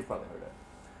jingle, you've probably heard it.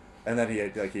 And then he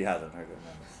hasn't heard it.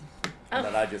 And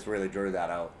then I just really drew that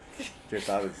out. Just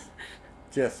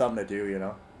something to do, you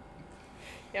know?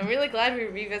 Yeah, I'm really glad we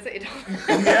revisited.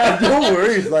 Yeah, no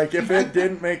worries. Like, if it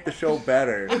didn't make the show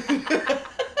better,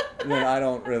 then I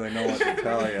don't really know what to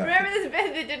tell you. Remember this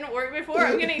bit that didn't work before?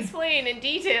 I'm going to explain in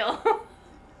detail.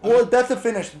 Well, that's a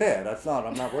finished bit.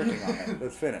 I'm not working on it.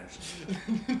 It's finished.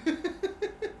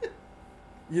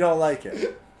 You don't like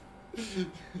it. I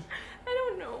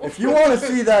don't know. If you want to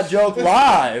see that joke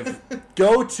live,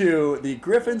 go to the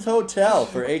Griffin's Hotel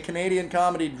for a Canadian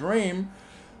comedy dream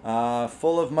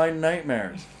full of my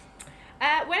nightmares.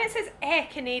 When it says a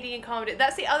Canadian comedy,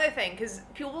 that's the other thing, because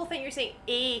people will think you're saying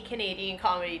a Canadian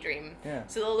comedy dream. Yeah.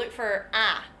 So they'll look for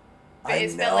a. But I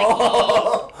it's know.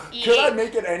 spelled like E. Could I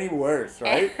make it any worse,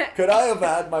 right? Could I have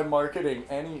had my marketing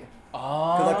any...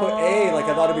 Because I put A, like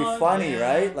I thought it'd be funny,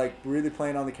 right? Like really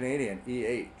playing on the Canadian.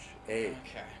 E-H. A.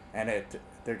 Okay. And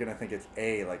they're going to think it's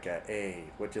A, like a,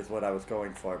 which is what I was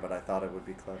going for, but I thought it would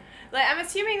be clever. Like, I'm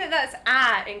assuming that that's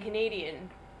a in Canadian,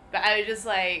 but I was just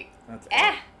like, That's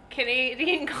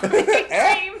Canadian comedy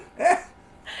dream.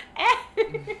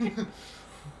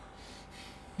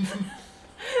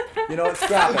 You know what?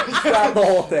 Scrap it. Scrap the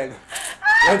whole thing.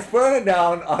 Let's burn it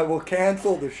down. I will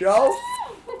cancel the show.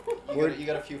 You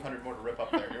got a few hundred more to rip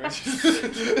up there.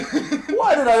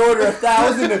 Why did I order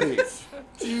 1,000 of these?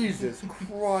 Jesus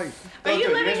Christ. Are you Don't do it.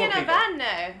 You living guys in won't a keep van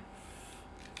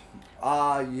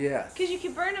now? Yes. Because you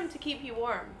can burn them to keep you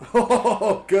warm.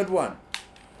 Oh, good one.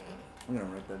 I'm going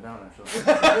to write that down,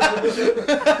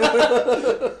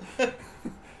 actually.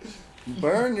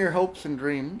 Burn your hopes and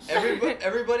dreams.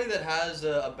 Everybody that has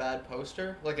a bad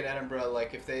poster, like in Edinburgh,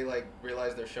 like if they like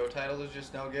realize their show title is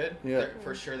just no good,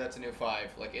 for sure that's a new 5,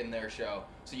 like in their show.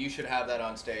 So you should have that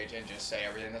on stage and just say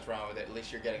everything that's wrong with it. At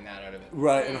least you're getting that out of it.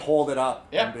 Right, and hold it up.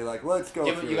 Yeah. And be like, let's go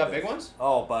through You got this. big ones?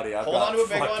 Oh, buddy, I've Hold got on to a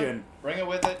big fucking... one. Bring it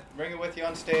with you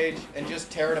on stage, and just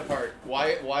tear it apart.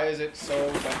 Why is it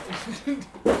so bad?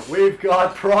 We've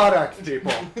got products,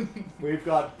 people. We've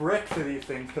got bricks of these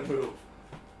things to move.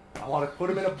 I want to put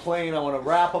them in a plane. I want to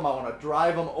wrap them. I want to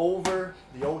drive them over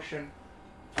the ocean,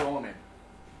 throw them in.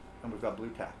 And we've got blue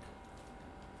tack.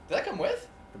 Did that come with?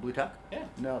 The blue tack? Yeah.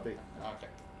 No, the Okay.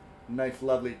 nice,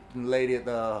 lovely lady at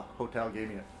the hotel gave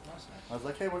me it. That's nice. I was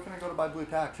like, hey, where can I go to buy blue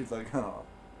tack? She's like, oh,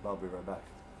 I'll be right back.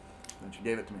 And she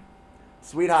gave it to me.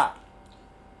 Sweetheart.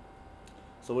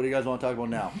 So what do you guys want to talk about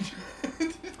now?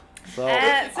 So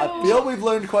I feel we've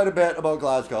learned quite a bit about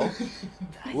Glasgow.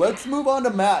 Let's move on to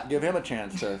Matt. Give him a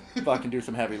chance to fucking do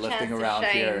some heavy lifting around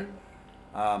here.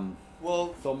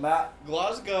 Well, So Matt,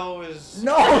 Glasgow is...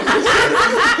 no.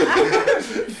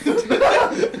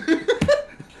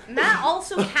 Matt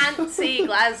also can't say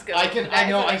Glasgow. I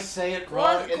know, I say it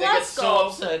wrong, and they get so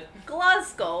upset.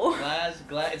 Glasgow.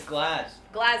 It's Glasgow.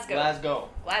 Glasgow.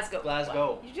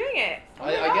 You're doing it. Oh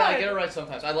my I God. get it right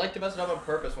sometimes. I like to mess it up on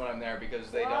purpose when I'm there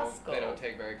because they Glasgow. don't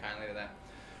take very kindly to that.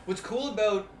 What's cool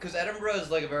about, because Edinburgh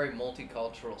is like a very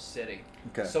multicultural city,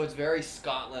 Okay. so it's very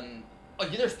Scotland. Oh,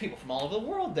 there's people from all over the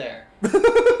world there.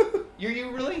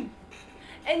 You really?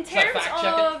 In terms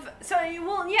of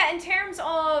in terms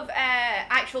of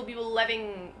actual people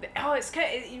living,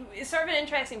 it's sort of an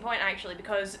interesting point actually,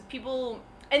 because people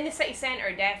in the city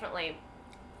centre definitely,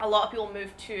 a lot of people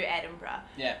move to Edinburgh.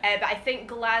 Yeah. But I think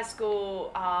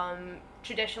Glasgow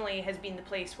traditionally has been the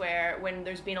place where when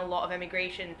there's been a lot of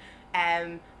immigration,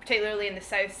 particularly in the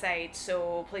south side,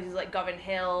 so places like Govan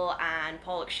Hill and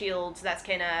Pollokshields, that's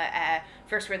kind of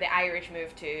first where the Irish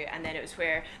moved to, and then it was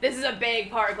where, this is a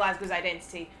big part of Glasgow's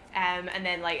identity, and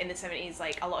then like in the 70s,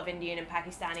 like a lot of Indian and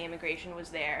Pakistani immigration was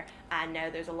there, and now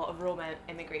there's a lot of Roma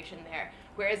immigration there,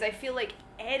 whereas I feel like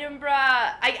Edinburgh,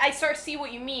 I sort of see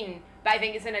what you mean, but I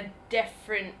think it's in a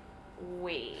different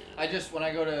way. When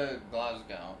I go to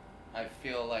Glasgow, I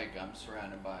feel like I'm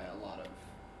surrounded by a lot of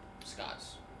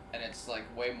Scots. And it's like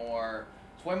I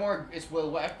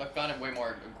found it way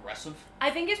more aggressive. I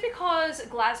think it's because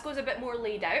Glasgow's a bit more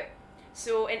laid out.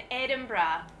 So in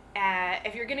Edinburgh,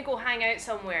 if you're gonna go hang out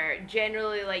somewhere,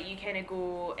 generally like you kind of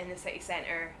go in the city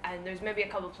centre, and there's maybe a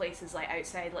couple of places like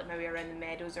outside, like maybe around the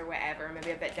Meadows or whatever,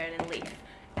 maybe a bit down in Leith.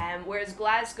 Whereas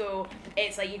Glasgow,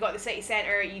 it's like you got the city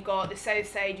centre, you got the south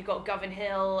side, you got Govan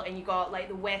Hill, and you got like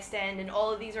the West End, and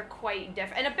all of these are quite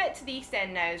different, and a bit to the East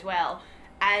End now as well.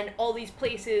 And all these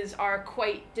places are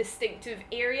quite distinctive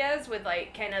areas with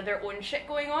like kind of their own shit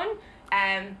going on.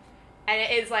 And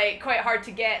it is, like, quite hard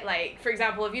to get, like, for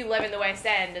example, if you live in the West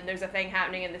End and there's a thing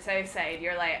happening in the South Side,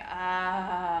 you're like,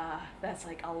 that's,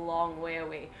 like, a long way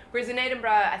away. Whereas in Edinburgh,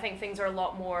 I think things are a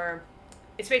lot more,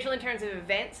 especially in terms of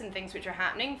events and things which are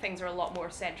happening, things are a lot more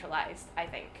centralised, I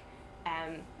think.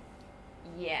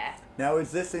 Yeah. Now,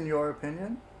 is this in your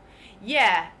opinion?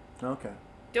 Yeah. Okay.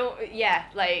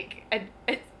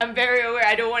 I'm very aware.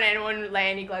 I don't want anyone, like,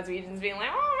 any Glaswegians being like,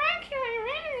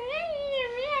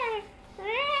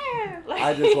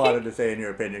 I just wanted to say in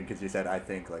your opinion because you said I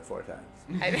think like 4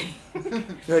 times. I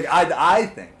think. Like I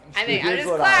think. I'm Here's just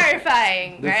what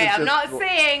clarifying, This right? is I'm not just-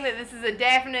 saying that this is a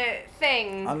definite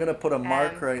thing. I'm gonna put a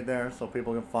mark right there so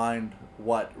people can find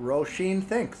what Roisin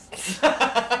thinks.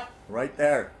 Right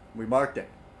there, we marked it.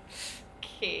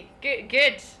 Okay,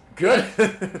 good. Good.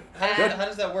 How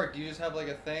does that work? Do you just have like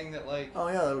a thing that like? Oh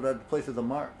yeah, that places a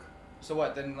mark. So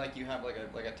what? Then like you have like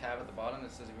a tab at the bottom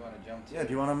that says if you want to jump to. Yeah, do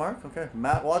you want a mark? Okay,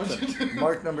 Matt Watson,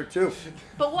 mark number 2.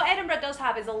 But what Edinburgh does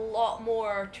have is a lot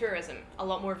more tourism, a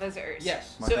lot more visitors.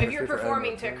 Yes. Mark So number if you're 3 for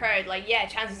performing to a Edinburgh. crowd, like, yeah,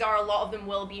 chances are a lot of them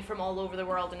will be from all over the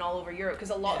world and all over Europe, because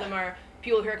a lot of them are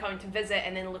people who are coming to visit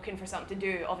and then looking for something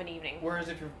to do of an evening. Whereas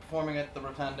if you're performing at the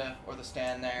Rotunda or the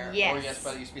Stand there, Yes. or Yes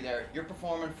Brother Used to Be There, you're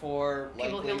performing for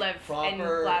People who likely live in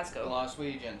proper Glasgow.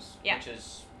 Glaswegians, Yeah. which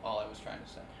is all I was trying to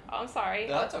say. Oh, I'm sorry.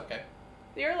 No, that's okay.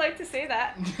 You're allowed to say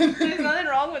that. There's nothing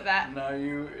wrong with that. No,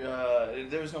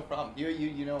 there's no problem.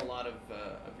 You know a lot of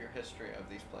your history of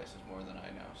these places more than I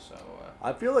know, so.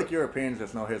 I feel like Europeans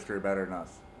just know history better than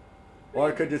us. Or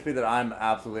it could just be that I'm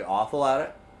absolutely awful at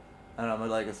it, and I'm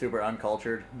like a super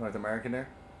uncultured North Americaner.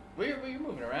 Well, you're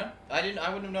moving around. I wouldn't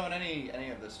have known any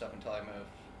of this stuff until I moved.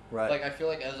 Right. Like I feel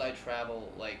like as I travel,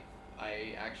 like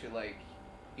I actually like,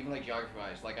 even like geography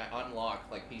wise, like I unlock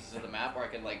like pieces of the map where I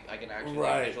can actually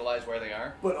Right. like, visualize where they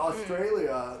are. But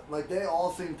Australia, like they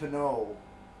all seem to know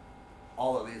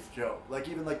all of these jokes. Like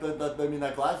even like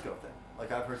that Glasgow thing.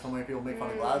 Like I've heard so many people make fun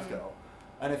of Glasgow.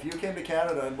 And if you came to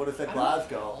Canada and would have said I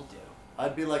Glasgow, all do.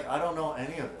 I'd be like, I don't know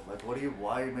any of it. Like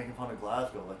why are you making fun of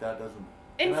Glasgow? Like that doesn't.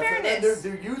 In and that's- and fairness.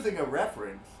 they're using a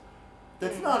reference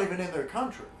that's not even in their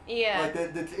country. Yeah.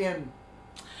 Like that's in.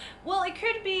 Well, it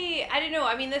could be, I don't know,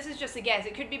 I mean, this is just a guess.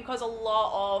 It could be because a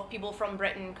lot of people from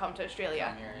Britain come to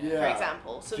Australia, Come here, Yeah. for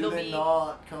example. So Do they'll they be...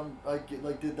 not come?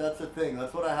 That's the thing.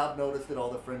 That's what I have noticed at all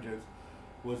the fringes,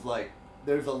 was like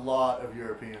there's a lot of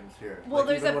Europeans here. Well, Like,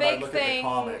 there's even a when I big look at the thing-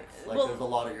 comics, like well, there's a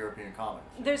lot of European comics.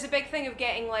 There's a big thing of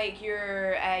getting, like,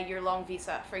 your long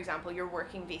visa, for example, your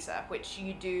working visa, which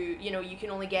you do, you know, you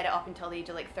can only get it up until the age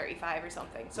of, like, 35 or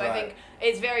something. So I Right. think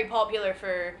it's very popular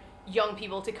for young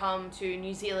people to come to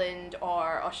New Zealand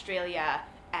or Australia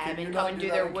Can you and not come and do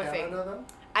that their in woofing. Canada, though?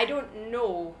 I don't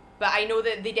know, but I know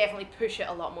that they definitely push it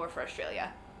a lot more for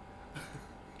Australia.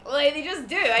 Like, they just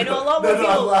do. I know a lot more No, I'm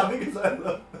people... laughing because I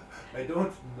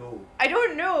don't know. I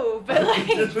don't know, but, like...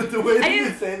 But the way I that you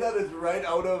didn't- say that is right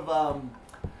out of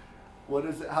what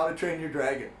is it? How to Train Your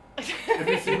Dragon. Have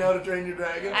you seen How to Train Your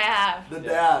Dragon? I have. The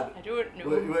dad. I don't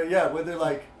know. When they're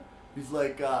like, he's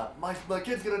like, my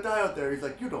kid's gonna die out there. He's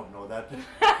like, you don't know that. He's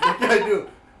like, yeah, I do.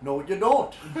 No, you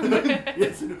don't.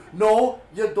 Yes, you do. No,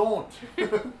 you don't.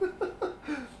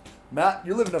 Matt,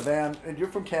 you live in a van and you're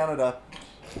from Canada.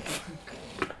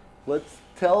 Let's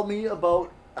tell me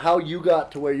about how you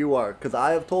got to where you are, because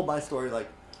I have told my story like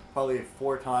probably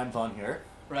 4 times on here.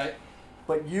 Right.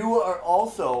 But you are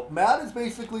also, Matt is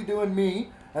basically doing me,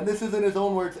 and this is in his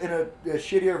own words, in a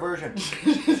shittier version.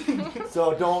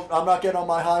 So I'm not getting on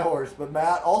my high horse, but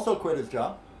Matt also quit his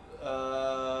job.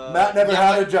 Matt never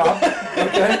had a job,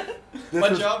 okay?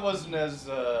 My job wasn't as,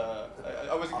 I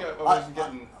wasn't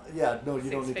getting, Yeah, no, you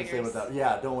don't Six need to say figures. about that.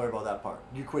 Yeah, don't worry about that part.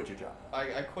 You quit your job.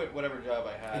 I quit whatever job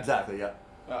I had. Exactly, yeah.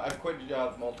 I've quit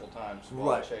jobs multiple times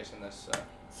while Right. chasing this,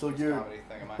 So this you're, comedy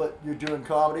thing of mine. but you're doing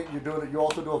comedy, you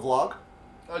also do a vlog?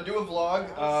 I do a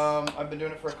vlog. I've been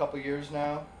doing it for a couple years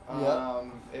now. Yeah.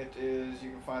 It is,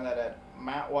 you can find that at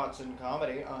Matt Watson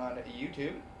Comedy on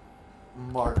YouTube.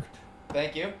 Marked.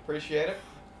 Thank you. Appreciate it.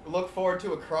 Look forward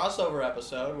to a crossover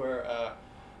episode where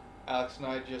Alex and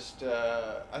I just,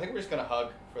 I think we're just going to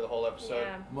hug for the whole episode.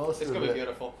 Yeah. Most It's of going to it. be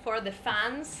beautiful. For the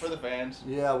fans. For the fans.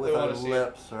 Yeah, with They our wanna see it.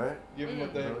 lips, right? Give them what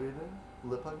Is that they... what you did?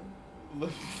 Lip hugging?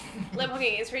 Lip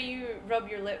hugging is where you rub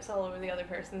your lips all over the other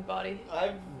person's body.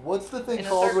 What's the thing In a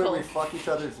called where circle. we fuck each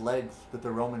other's legs that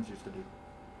the Romans used to do?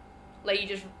 Like, you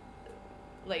just,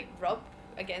 like, rub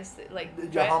against it, like,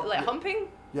 Yeah, hump- like yeah. humping?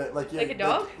 Yeah, like Like a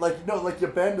dog? Like you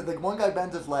bend, like one guy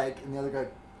bends his leg and the other guy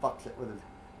fucks it with his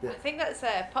I dick. think that's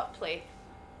pup play.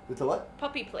 It's a what?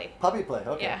 Puppy play. Puppy play.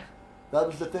 Okay. Yeah. That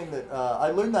was the thing that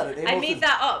I learned that at Amos's. I made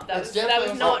that up. That was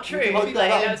not true. you can look that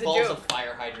Like, up. that was a balls joke. of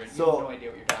fire hydrant. So- You have no idea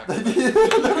what you're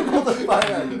talking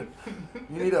about.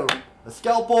 You need a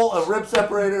scalpel, a rib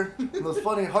separator, and those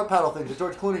funny heart paddle things that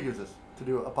George Clooney uses to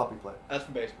do a puppy play. That's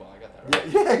from baseball. I got that right.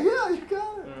 Yeah, you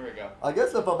got it. There we go. I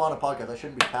guess if I'm on a podcast, I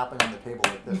shouldn't be tapping on the table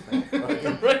like this. Man.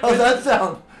 How's that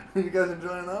sound? You guys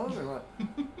enjoying that one or what?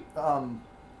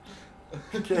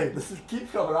 Okay, this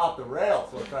keeps coming off the rails.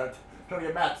 So I'm trying to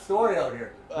get Matt's story out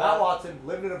here. Matt Watson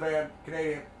lived in a van,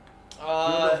 Canadian, doing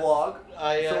a vlog.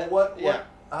 So what? Yeah.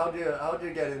 How'd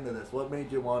you get into this? What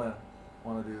made you wanna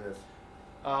do this?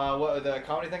 What, the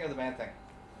comedy thing or the band thing?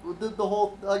 The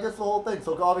whole thing.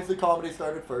 So obviously comedy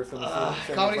started first. And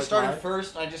Comedy started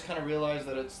first. I just kind of realized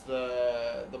that it's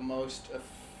the most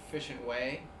efficient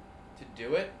way to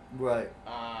do it. Right.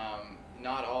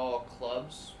 Not all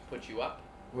clubs put you up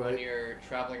when you're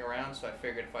traveling around. So I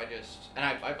figured if I just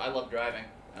I love driving.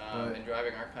 And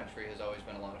driving our country has always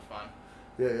been a lot of fun.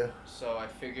 Yeah. So I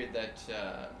figured that.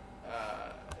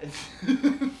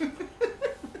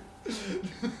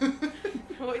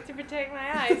 I want to protect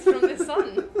my eyes from the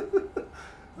sun.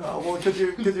 Oh well, because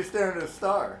you're staring at a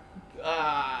star.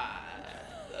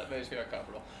 That makes me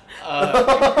uncomfortable.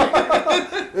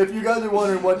 If you guys are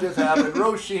wondering what just happened,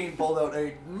 Roisin pulled out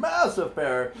a massive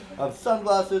pair of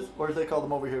sunglasses, or as they call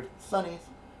them over here, sunnies,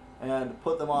 and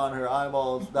put them on her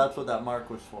eyeballs. That's what that mark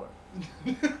was for.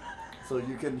 So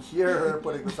you can hear her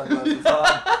putting the sunglasses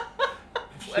on.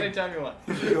 Anytime you want.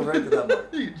 You go right to that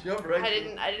mark. You jump right. I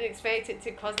didn't expect it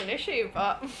to cause an issue,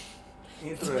 but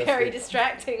it's Interesting. very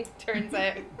distracting. Turns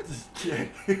out.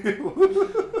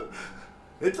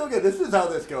 It's okay. This is how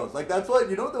this goes. Like that's what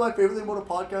my favorite thing about a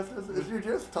podcast is you're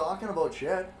just talking about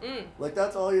shit. Like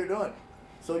that's all you're doing.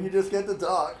 So you just get to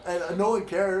talk, and no one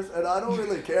cares, and I don't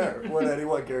really care what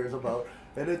anyone cares about.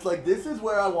 And it's like this is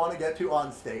where I want to get to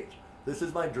on stage. This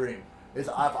is my dream. Is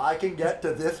if I can get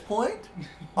to this point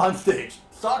on stage,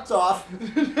 socks off,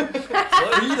 feet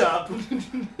up,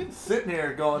 sitting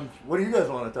here going, what do you guys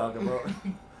want to talk about?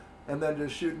 And then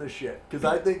just shooting the shit. Because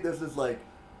I think this is like,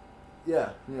 yeah,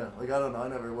 like I don't know, I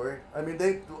never worry. I mean,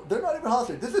 they're not even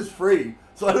hostage. This is free,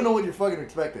 so I don't know what you're fucking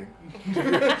expecting.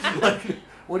 Like,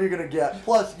 what are you going to get?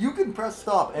 Plus, you can press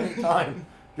stop anytime.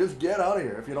 Just get out of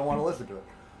here if you don't want to listen to it.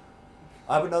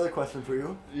 I have another question for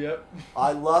you. Yep.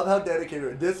 I love how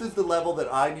dedicated. This is the level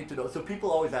that I need to know. So people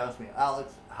always ask me,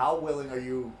 Alex, how willing are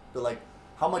you to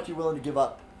how much are you willing to give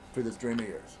up for this dream of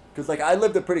yours? Because I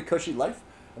lived a pretty cushy life,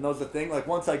 and that was the thing.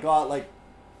 Once I got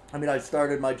I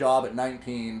started my job at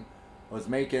 19. I was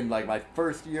making my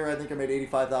first year. I think I made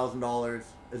 $85,000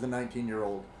 as a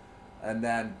 19-year-old, and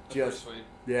then just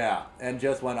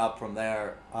just went up from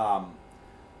there.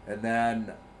 And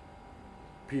then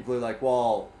people are like,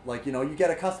 well, you get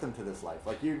accustomed to this life.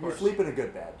 You sleep in a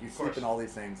good bed. You sleep in all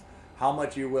these things. How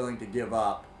much are you willing to give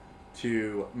up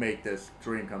to make this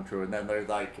dream come true? And then there's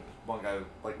one guy,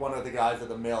 one of the guys at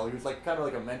the mill. He was kind of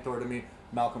like a mentor to me,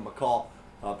 Malcolm McCall.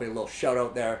 Big little shout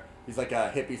out there. He's a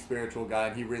hippie spiritual guy,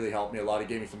 and he really helped me a lot. He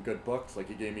gave me some good books.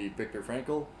 He gave me Viktor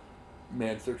Frankl,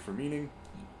 Man's Search for Meaning.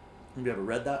 Have you ever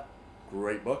read that?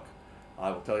 Great book.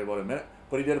 I will tell you about it in a minute.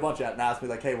 But he did a bunch of that and asked me,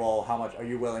 hey, well, how much are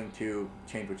you willing to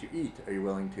change what you eat? Are you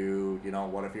willing to,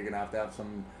 what if you're going to have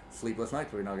some sleepless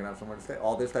nights where you're not going to have somewhere to stay?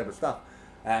 All this type of stuff.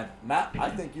 And Matt, I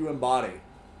think you embody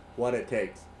what it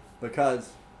takes,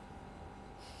 because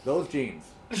those jeans.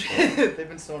 They've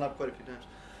been sewn up quite a few times.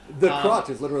 The crotch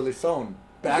is literally sewn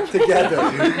back together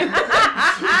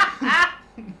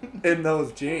in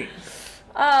those jeans.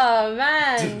 Oh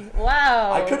man!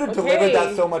 Wow. I could have delivered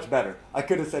that so much better. I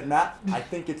could have said, Matt, I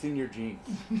think it's in your jeans.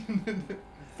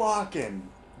 Fucking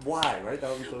why, right?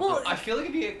 That would be so Well, good. I feel like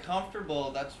if you get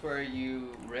comfortable, that's where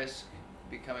you risk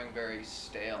becoming very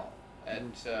stale at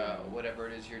whatever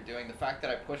it is you're doing. The fact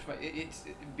that I push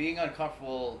being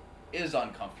uncomfortable is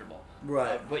uncomfortable.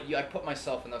 Right. But I put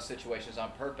myself in those situations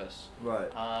on purpose.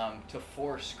 Right. To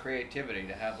force creativity,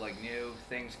 to have new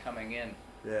things coming in.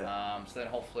 Yeah. So then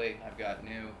hopefully I've got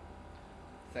new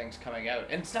things coming out.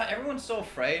 And it's not everyone's so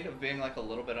afraid of being a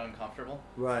little bit uncomfortable.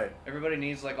 Right. Everybody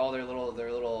needs all their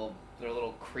little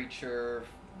creature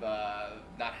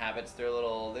not habits, their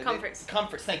little Comforts.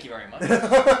 Comforts. Thank you very much.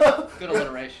 Good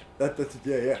alliteration. That's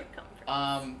yeah.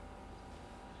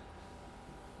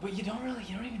 But you don't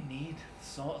even need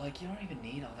you don't even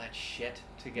need all that shit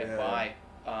to get by.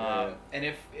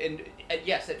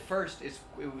 Yes, at first it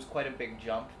was quite a big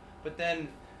jump, but then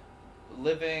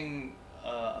living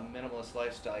a minimalist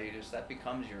lifestyle, that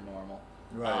becomes your normal.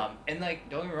 Right. And like,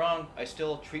 don't get me wrong, I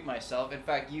still treat myself. In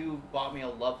fact, you bought me a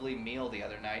lovely meal the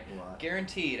other night. What?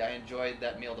 Guaranteed, I enjoyed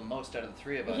that meal the most out of the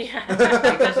three of us. Yeah.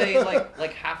 Because I ate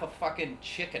like half a fucking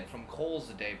chicken from Coles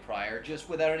the day prior, just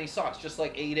without any sauce. Just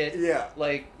like ate it. Yeah.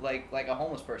 Like a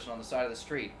homeless person on the side of the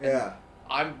street. And Yeah.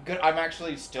 I'm good. I'm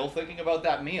actually still thinking about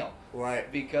that meal. Right.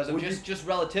 Because of just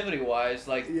relativity wise,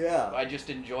 like, Yeah. I just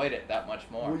enjoyed it that much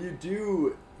more. Well,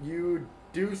 you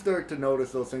do start to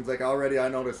notice those things. Like already, I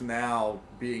notice now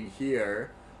being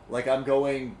here. Like I'm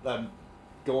going to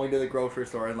the grocery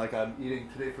store and like I'm eating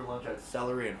today for lunch. I had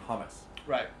celery and hummus.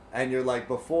 Right. And you're like,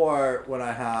 before when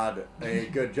I had a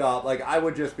good job, like I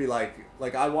would just be like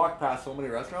I walked past so many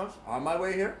restaurants on my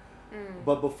way here.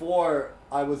 But before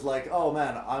I was like, oh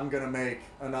man, I'm gonna make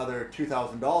another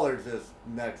 $2,000 this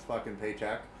next fucking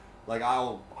paycheck. Like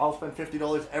I'll spend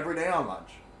 $50 every day on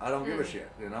lunch. I don't give a shit,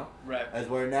 you know? Right. As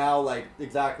we're now, like,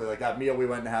 exactly, like that meal we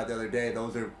went and had the other day,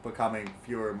 those are becoming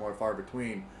fewer and more far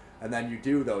between. And then you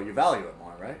do, though, you value it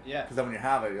more, right? Yeah. Because then when you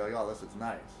have it, you're like, oh, this is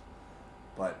nice.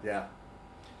 But, yeah.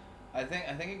 I think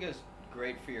it goes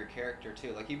great for your character,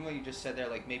 too. Like, even when you just said there,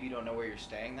 like, maybe you don't know where you're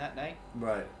staying that night.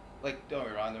 Right. Like, don't get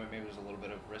me wrong, maybe there's a little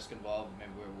bit of risk involved.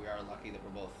 Maybe we are lucky that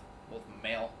we're both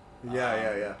male.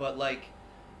 Yeah. But, like,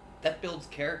 that builds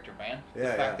character, man. Yeah, the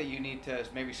fact yeah. that you need to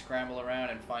maybe scramble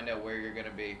around and find out where you're gonna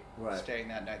be staying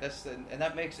that night.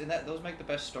 Those make the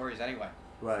best stories anyway.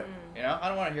 Right. You know, I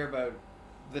don't want to hear about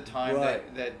the time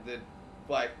Right. that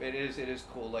like it is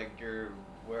cool, like your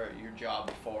job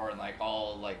before and like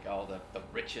all the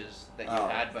riches that you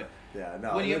had, but Yeah,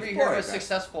 no. whenever it's you hear of a boring, man.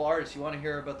 successful artist, you want to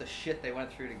hear about the shit they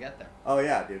went through to get there. Oh,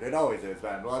 yeah, dude. It always is,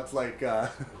 man. Well, it's like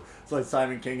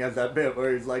Simon King has that bit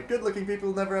where he's like, good-looking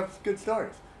people never have good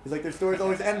stories. He's like, their stories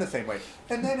always end the same way.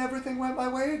 And then everything went my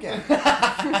way again.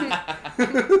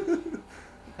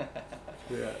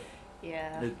 Yeah.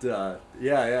 Yeah.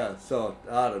 Yeah. So,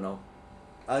 I don't know.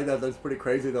 I think that's pretty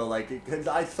crazy, though. Like, because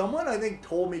someone, I think,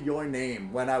 told me your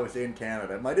name when I was in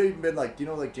Canada. It might have even been, like, do you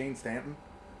know, like, Jane Stanton?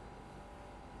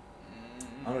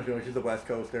 I don't know if you know, she's a West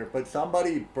Coaster. But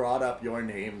somebody brought up your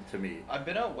name to me. I've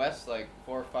been out west like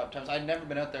 4 or 5 times. I'd never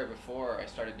been out there before I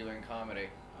started doing comedy.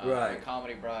 Right.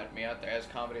 Comedy brought me out there, as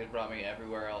comedy has brought me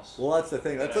everywhere else. Well, that's the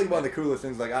thing. That's like one of the coolest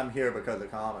things. Like, I'm here because of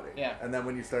comedy. Yeah. And then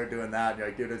when you start doing that, you're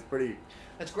like, dude, That's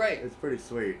great. it's pretty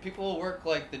sweet. People work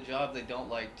like the job they don't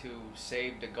like to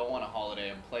save to go on a holiday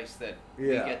in place that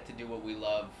we Yeah. get to do what we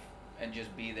love and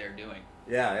just be there doing.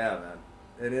 Yeah, man.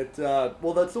 And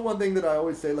well, that's the one thing that I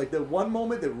always say. Like, the one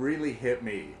moment that really hit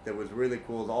me that was really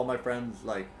cool is all my friends,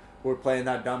 like, were playing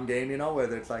that dumb game, you know,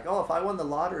 where it's like, oh, if I won the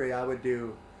lottery, I would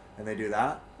do, and they do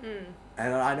that.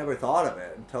 And I never thought of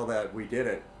it until that we did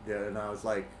it. Yeah, and I was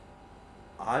like,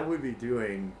 I would be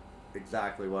doing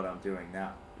exactly what I'm doing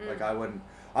now. Like, I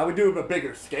would do it at a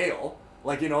bigger scale.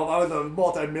 Like, you know, if I was a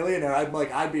multi-millionaire,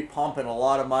 I'd be pumping a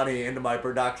lot of money into my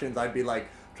productions. I'd be, like,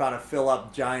 trying to fill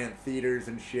up giant theaters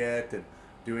and shit and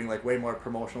doing, like, way more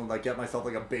promotional, like, get myself,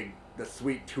 like, the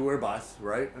sweet tour bus,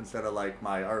 right? Instead of, like,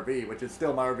 my RV, which is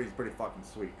still, my RV is pretty fucking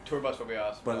sweet. Tour bus would be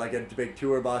awesome. But, like, a big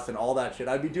tour bus and all that shit.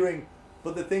 I'd be doing,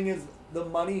 but the thing is,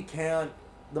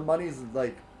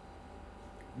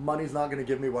 money's not going to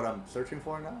give me what I'm searching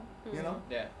for now, you know?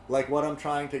 Yeah. Like, what I'm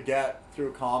trying to get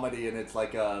through comedy, and it's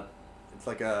like a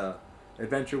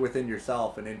adventure within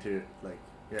yourself and into, like,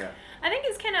 yeah. I think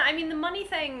it's kind of, I mean, the money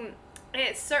thing,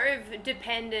 it's sort of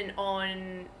dependent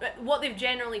on, what they've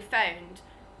generally found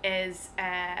is,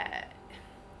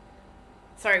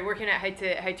 working out how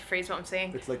to phrase what I'm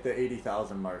saying. It's like the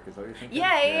 80,000 mark, is that what you're thinking?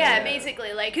 Yeah,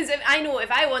 basically, like, because if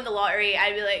I won the lottery,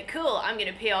 I'd be like, cool, I'm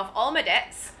going to pay off all my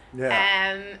debts. Yeah.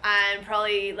 And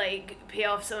probably, like, pay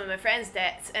off some of my friends'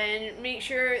 debts and make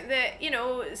sure that, you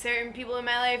know, certain people in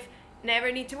my life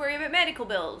never need to worry about medical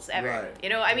bills ever. Right. You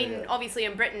know, I mean, obviously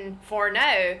in Britain for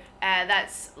now,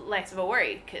 that's less of a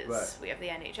worry because we have the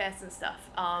NHS and stuff.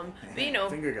 But you know,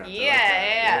 Finger guns,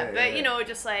 but you know,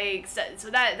 just like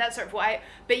so that's sort of why.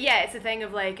 But yeah, it's a thing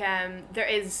of like there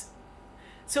is,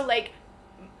 so like,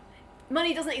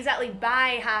 money doesn't exactly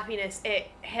buy happiness. It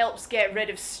helps get rid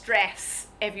of stress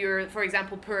if you're, for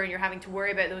example, poor and you're having to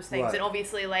worry about those things. Right. And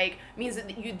obviously, like, means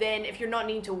that you then, if you're not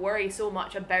needing to worry so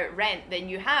much about rent, then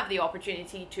you have the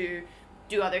opportunity to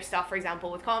do other stuff, for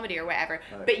example, with comedy or whatever.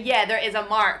 Right. But yeah, there is a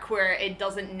mark where it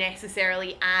doesn't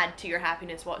necessarily add to your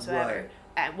happiness whatsoever.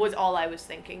 Was all I was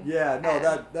thinking. Yeah, no,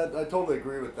 that I totally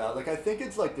agree with that. Like, I think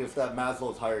it's like just that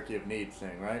Maslow's hierarchy of needs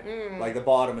thing, right? Like, the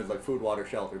bottom is like food, water,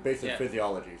 shelter, basic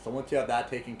physiology. So once you have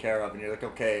that taken care of and you're like,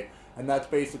 okay, and that's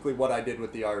basically what I did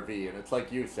with the RV. And it's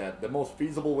like you said, the most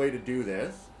feasible way to do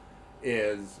this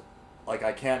is, like,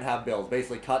 I can't have bills.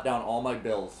 Basically cut down all my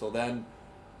bills. So then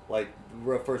like,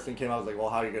 the first thing came out, I was like, well,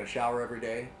 how are you going to shower every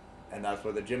day? And that's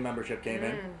where the gym membership came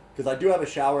in. Because I do have a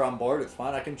shower on board. It's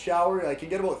fine. I can shower. I can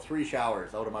get about 3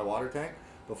 showers out of my water tank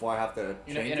before I have to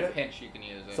change it. In a pinch, you can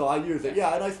use it. So I use it.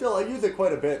 Yeah, and I use it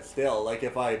quite a bit still. Like,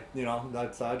 if I, I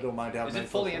don't mind having. Is it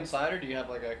fully inside, or do you have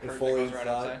like a curtain that fully goes around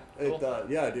outside? Cool.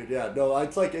 Yeah, dude. Yeah.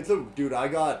 No, dude.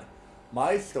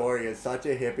 My story is such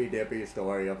a hippy dippy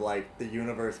story of like the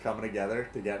universe coming together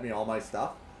to get me all my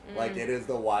stuff. Like, it is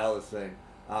the wildest thing.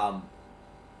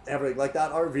 Like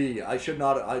that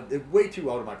RV, it's way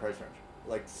too out of my price range.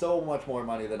 Like, so much more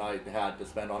money than I had to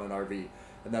spend on an RV.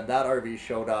 And then that RV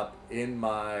showed up in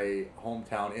my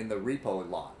hometown in the repo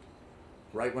lot,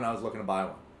 right when I was looking to buy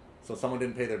one. So someone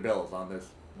didn't pay their bills on this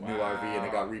new RV, and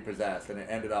it got repossessed, and it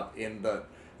ended up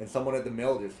and someone at the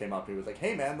mill just came up and he was like,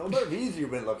 hey man, those RVs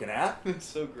you've been looking at. That's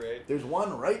so great. There's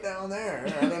one right down there.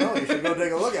 I don't know, you should go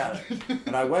take a look at it.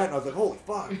 And I went and I was like, holy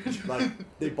fuck. Like,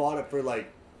 they bought it for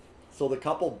like, so the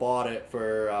couple bought it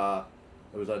for,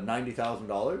 it was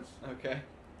 $90,000. Okay.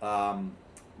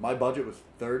 My budget was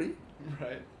 30.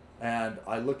 Right. And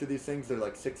I looked at these things, they're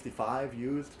like 65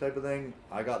 used type of thing.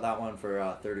 I got that one for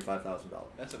 $35,000.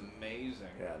 That's amazing.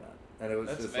 Yeah, man. And it was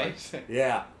That's just amazing. like,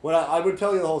 yeah. Well, I would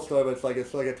tell you the whole story, but it's like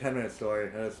a 10-minute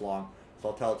story, and it's long, so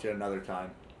I'll tell it to you another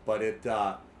time. But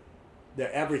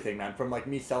everything, man, from like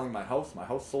me selling my house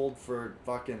sold for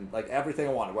fucking, like, everything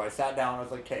I wanted, where I sat down, I was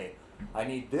like, okay, I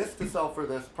need this to sell for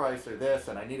this price or this,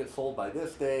 and I need it sold by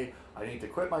this day, I need to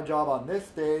quit my job on this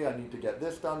day, I need to get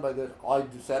this done by this. I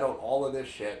set out all of this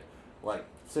shit, like,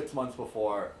 6 months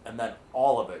before, and then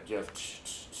all of it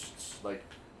just, like,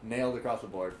 nailed across the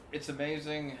board. It's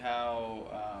amazing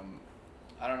how,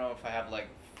 I don't know if I have, like,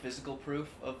 physical proof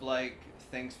of, like,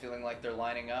 things feeling like they're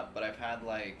lining up, but I've had,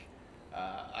 like,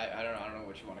 I don't know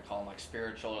what you want to call them, like,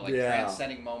 spiritual or, like,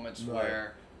 transcending moments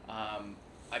where,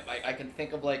 I can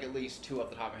think of, like, at least 2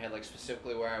 off the top of my head, like,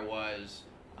 specifically where I was,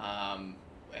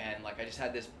 and, like, I just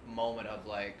had this moment of,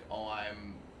 like, oh,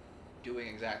 I'm doing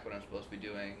exactly what I'm supposed to be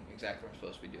doing, exactly what I'm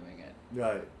supposed to be doing it.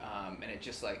 Right. And it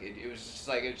just, like, it was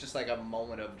just like a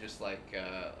moment of just, like,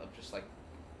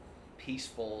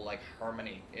 peaceful, like,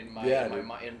 harmony in my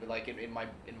mind,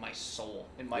 in my soul,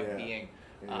 in my being.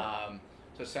 Yeah.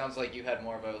 So it sounds like you had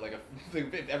more of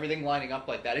everything lining up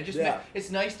like that. It just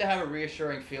it's nice to have a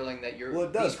reassuring feeling that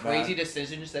these crazy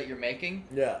decisions that you're making.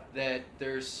 Yeah. That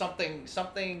there's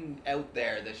something out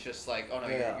there that's just like, oh no,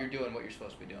 you're doing what you're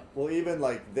supposed to be doing. Well, even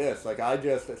like this, like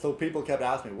so people kept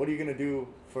asking me, what are you gonna do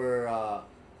for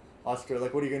Australia?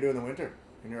 Like, what are you gonna do in the winter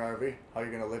in your RV? How are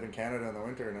you gonna live in Canada in the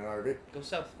winter in an RV? Go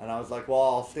south. And I was like, well,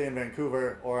 I'll stay in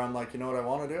Vancouver, or I'm like, you know what I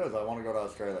want to do is I want to go to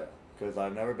Australia because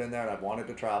I've never been there and I've wanted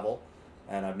to travel.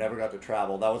 And I've never got to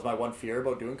travel. That was my one fear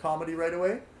about doing comedy right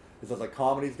away. Is I was like,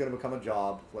 comedy's going to become a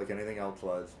job like anything else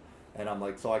was. And I'm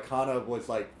like, so I kind of was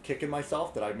like kicking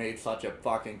myself that I made such a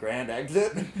fucking grand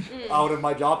exit out of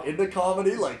my job into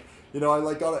comedy. Like, I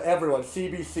like got everyone,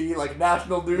 CBC, like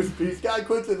national news piece, guy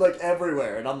quits it like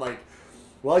everywhere. And I'm like,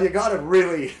 well, you got to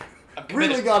really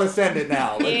got to send it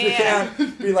now. Like, you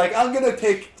can't be like, I'm going to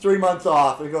take 3 months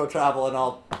off and go travel and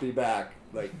I'll be back.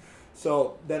 Like,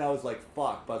 so then I was like,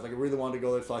 fuck. But I was like, I really wanted to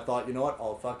go there. So I thought, you know what?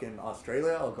 I'll fucking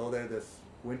Australia. I'll go there this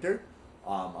winter.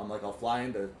 I'm like, I'll fly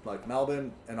into like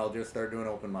Melbourne and I'll just start doing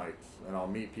open mics. And I'll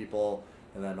meet people.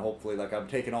 And then hopefully, like, I'm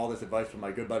taking all this advice from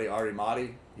my good buddy Ari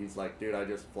Mahdi. He's like, dude, I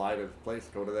just fly to this place,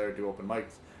 go to there, do open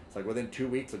mics. It's like within 2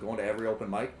 weeks of going to every open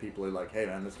mic, people are like, hey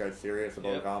man, this guy's serious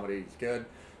about comedy. He's good.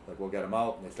 Like, we'll get him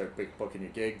out. And they start booking you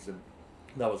gigs. And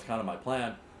that was kind of my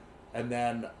plan. And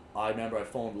then I remember I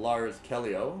phoned Lars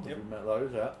Kellio. Yep. You met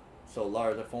Lars, yeah. So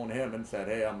Lars, I phoned him and said,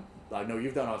 hey, I know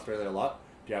you've done Australia a lot.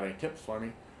 Do you have any tips for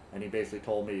me? And he basically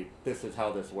told me, this is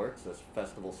how this works, this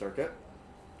festival circuit.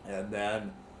 And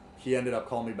then he ended up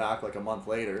calling me back like a month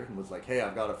later and was like, hey,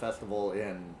 I've got a festival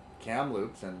in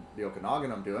Kamloops and the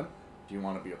Okanagan I'm doing. Do you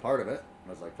want to be a part of it? And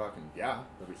I was like, fucking yeah,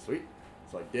 that'd be sweet.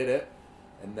 So I did it.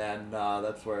 And then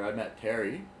that's where I met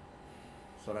Terry.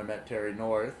 So I met Terry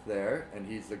North there, and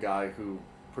he's the guy who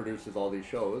produces all these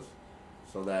shows.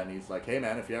 So then he's like, hey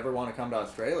man, if you ever want to come to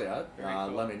Australia,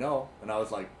 cool. Let me know. And I was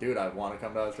like, dude, I want to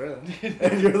come to Australia.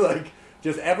 And you're like,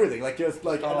 just everything. Like, just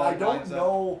like, and I don't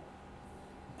know,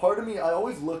 part of me, I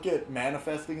always look at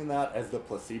manifesting in that as the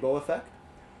placebo effect.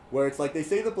 Where it's like, they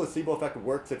say the placebo effect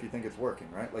works if you think it's working,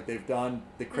 right? Like, they've done,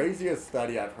 the craziest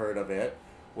study I've heard of it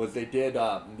was they did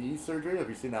knee surgery. Have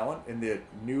you seen that one? In the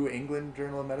New England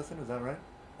Journal of Medicine, is that right?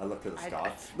 I looked at the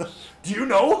Scots. Do you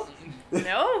know?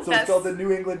 No. So it's called the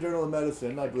New England Journal of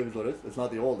Medicine, I believe is what it is. It's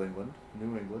not the Old England.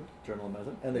 New England Journal of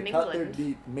Medicine. And they cut their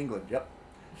knee... Mingland, yep.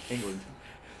 England.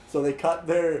 So they cut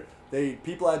their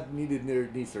people had needed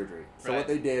knee surgery. So what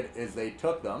they did is they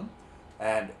took them,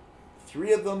 and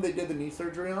 3 of them they did the knee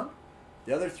surgery on.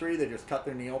 The other 3 they just cut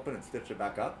their knee open and stitched it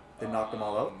back up. They knocked them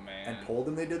all out and told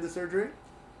them they did the surgery.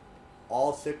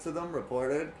 All 6 of them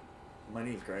reported, my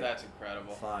knee's great. That's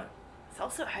incredible. It's fine. It's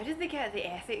also, how did they get the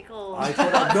ethical... No,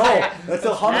 that's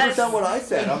 100% what I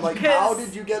said. I'm like, how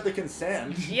did you get the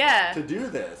consent to do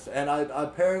this? And I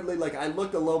apparently, like, I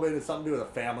looked a little bit at something to do with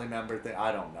a family member thing.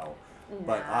 I don't know.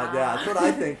 But that's what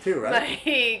I think too, right?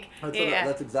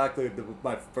 That's exactly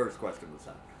my first question was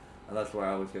that. And that's where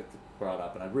I always get brought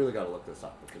up. And I really got to look this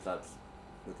up because that's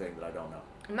the thing that I don't know.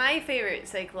 My favorite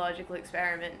psychological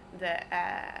experiment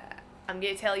that I'm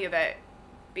going to tell you about,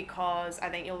 because I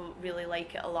think you'll really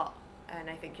like it a lot. And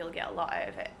I think you'll get a lot out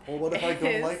of it. Well, what if I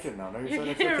don't like it now?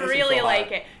 You're gonna really like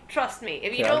it. Trust me.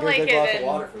 If you don't like it, then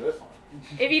water for this one.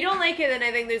 If you don't like it, then I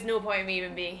think there's no point in me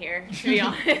even being here, to be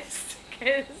honest.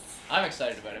 Cause I'm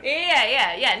excited about it.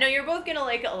 Yeah. No, you're both gonna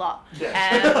like it a lot. Yes.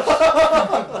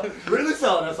 Really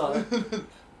selling us on it.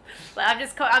 But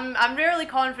I'm rarely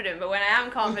confident, but when I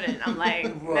am confident, I'm like,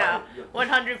 no,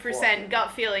 100%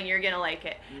 gut feeling. You're gonna like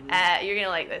it. You're gonna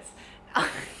like this.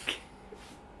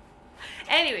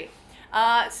 Anyway.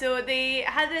 So they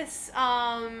had this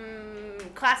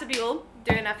class of people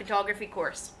doing a photography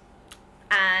course,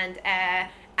 and at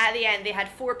the end they had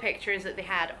 4 pictures that they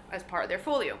had as part of their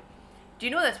folio. Do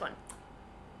you know this one?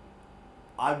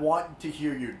 I want to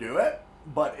hear you do it,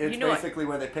 but it's basically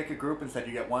where they pick a group and said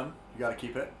you get one, you got to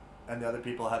keep it, and the other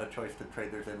people had a choice to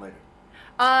trade theirs in later.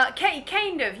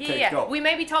 Kind of, yeah. Go. We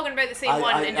may be talking about the same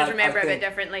one and just remember it a bit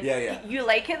differently. Yeah. You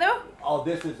like it though? Oh,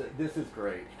 this is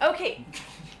great. Okay.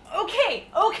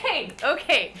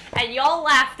 And y'all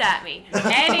laughed at me.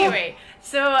 Anyway,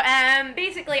 so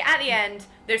basically at the end,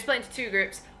 they're split into 2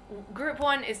 groups. Group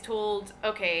 1 is told,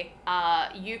 okay,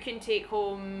 you can take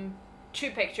home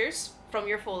 2 pictures from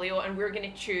your folio, and we're going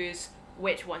to choose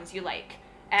which ones you like,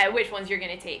 which ones you're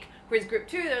going to take. Whereas group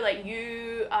 2, they're like,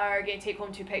 you are going to take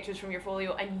home 2 pictures from your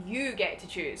folio, and you get to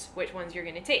choose which ones you're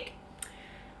going to take.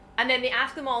 And then they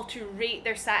ask them all to rate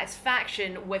their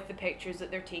satisfaction with the pictures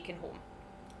that they're taking home.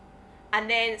 And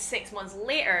then 6 months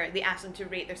later, they asked them to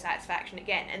rate their satisfaction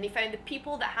again. And they found the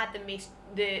people that had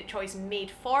the choice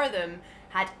made for them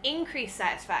had increased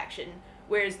satisfaction,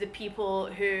 whereas the people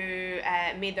who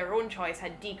made their own choice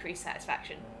had decreased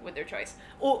satisfaction with their choice,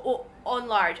 on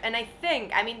large. And I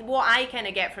mean, what I kind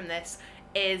of get from this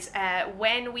is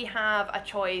when we have a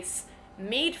choice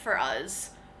made for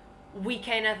us, we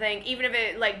kind of think, even if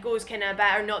it like goes kind of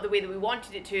bad or not the way that we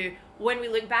wanted it to, when we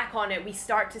look back on it, we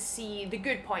start to see the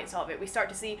good points of it. We start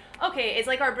to see, okay, it's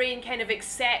like our brain kind of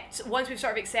once we've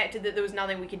sort of accepted that there was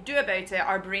nothing we could do about it,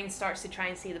 our brain starts to try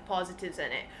and see the positives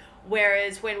in it.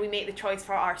 Whereas when we make the choice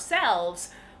for ourselves,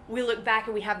 we look back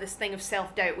and we have this thing of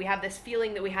self-doubt. We have this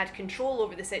feeling that we had control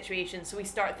over the situation. So we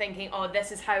start thinking, oh,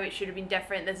 this is how it should have been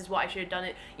different. This is what I should have done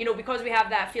it. You know, because we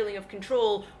have that feeling of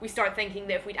control, we start thinking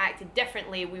that if we'd acted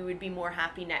differently, we would be more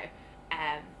happy now.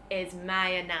 Is my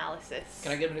analysis.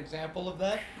 Can I give an example of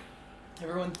that?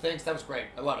 Everyone thinks that was great.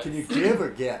 I love it. Can you give or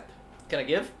get? Can I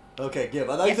give? Okay, give.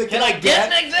 I thought you said, can I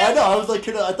get an example? I know. I was like,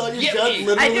 I thought you just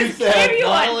literally said,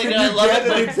 not can you get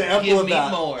an example of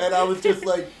that? More. And I was just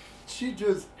like, she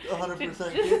just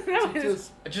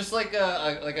 100% just like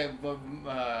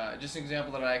just an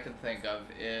example that I can think of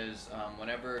is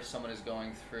whenever someone is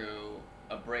going through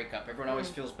a breakup, everyone always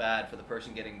feels bad for the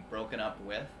person getting broken up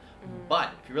with. But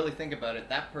if you really think about it,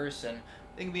 that person,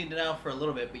 they can be in denial for a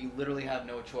little bit, but you literally have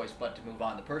no choice but to move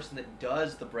on. The person that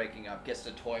does the breaking up gets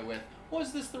to toy with,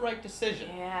 was this the right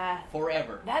decision? Yeah.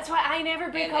 Forever. That's why I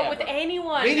never break up with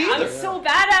anyone. Me neither. I'm so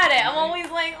bad at it. I'm always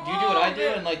like, do you do what I do,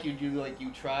 and like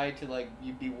you try to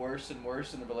you be worse and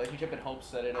worse in the relationship in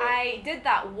hopes that it'll... I did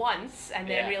that once and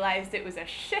then realized it was a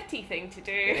shitty thing to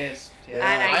do. It is. Yeah.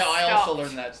 And I also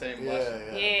learned that same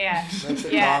lesson. Yeah.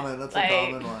 That's a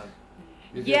common one.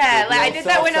 I did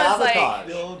that when I was like...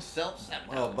 The old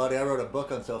self-sabotage. Oh, buddy, I wrote a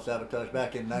book on self-sabotage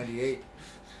back in 98.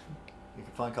 You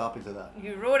can find copies of that.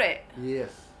 You wrote it? Yes.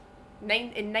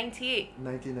 In 98?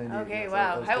 1998. Okay,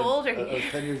 wow. How old are you? I was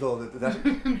 10 years old at the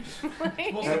time.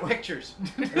 Mostly pictures.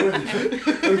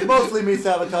 It was mostly me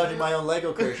sabotaging my own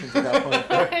Lego creations at that point.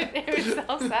 It was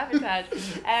self-sabotage.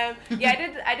 I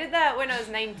did that when I was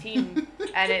 19,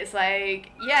 and it's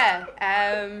like,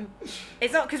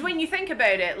 it's not, because when you think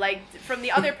about it, like, from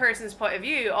the other person's point of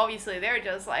view, obviously they're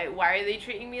just like, why are they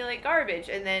treating me like garbage?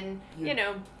 And then,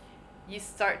 you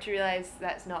start to realize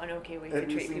that's not an okay way to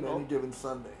treat people. Any Given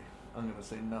Sunday? I'm going to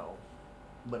say no.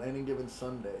 But Any Given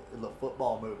Sunday is a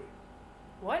football movie.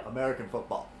 What? American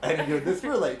football. And you go, this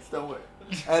relates, don't worry.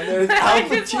 And there's Al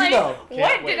Just like, Pacino.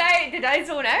 what? Did I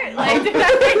zone out? Like, did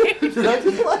I... Did I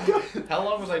just like How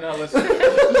long was I not listening?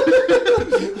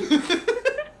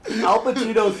 Al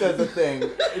Pacino says a thing.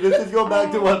 This is going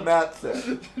back to what Matt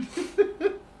said.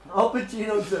 Al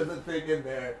Pacino says a thing in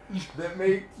there that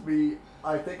makes me,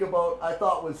 I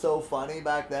thought was so funny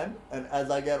back then. And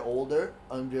as I get older,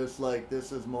 I'm just like,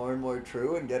 this is more and more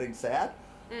true and getting sad.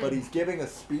 But he's giving a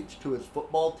speech to his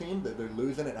football team that they're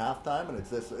losing at halftime. And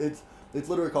it's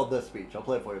literally called This Speech. I'll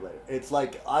play it for you later. It's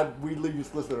like, we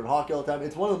used to listen to it in hockey all the time.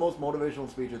 It's one of the most motivational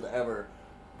speeches ever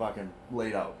fucking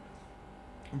laid out.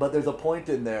 But there's a point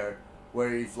in there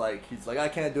where he's like, I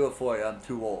can't do it for you, I'm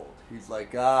too old. He's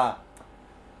like, I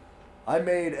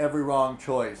made every wrong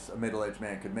choice a middle-aged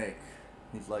man could make.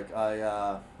 He's like,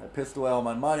 I pissed away all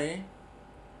my money.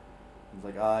 He's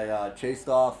like, I chased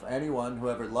off anyone who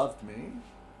ever loved me.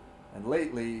 And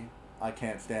lately, I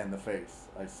can't stand the face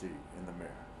I see in the mirror.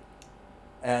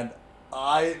 And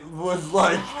I was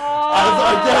like, as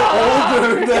I get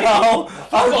older now,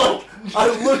 I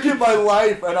look at my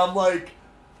life and I'm like,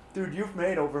 dude, you've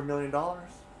made over $1 million.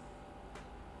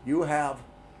 You have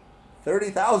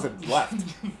 30,000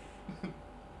 left.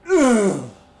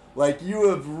 Like, you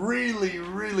have really,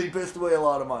 really pissed away a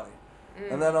lot of money.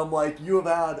 And then I'm like, you have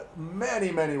had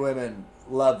many, many women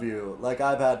love you. Like,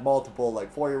 I've had multiple,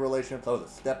 4-year relationships. I was a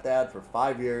stepdad for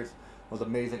 5 years. It was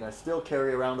amazing. I still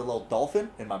carry around a little dolphin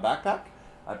in my backpack.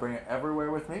 I bring it everywhere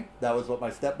with me. That was what my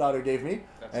stepdaughter gave me.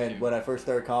 That's cute. When I first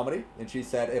started comedy, and she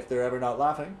said, if they're ever not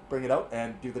laughing, bring it out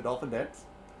and do the dolphin dance.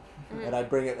 And I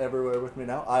bring it everywhere with me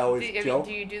now. I always joke.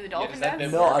 Do you do the dolphin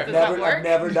dance? No, I've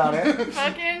never done it.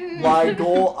 Fucking. My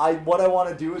goal, what I want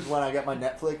to do is when I get my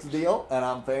Netflix deal and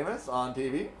I'm famous on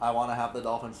TV, I want to have the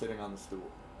dolphin sitting on the stool,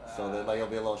 so that it'll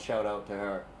be a little shout out to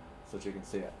her, so she can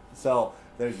see it. So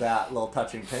there's that little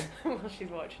touching thing. Well, she's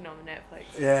watching on the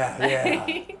Netflix.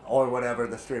 Yeah. Or whatever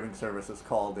the streaming service is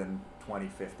called in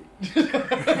 2050.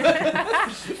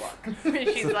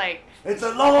 She's like, it's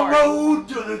a long road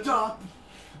to the top.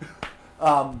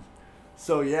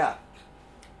 So yeah,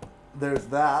 there's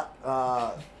that.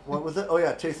 What was it? Oh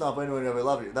yeah, chasing off anyone who ever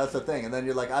loved you. That's the thing. And then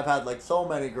you're like, I've had so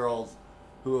many girls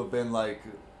who have been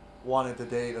wanting to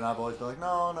date, and I've always been like,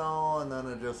 no, and then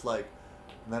it just and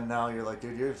then now you're like,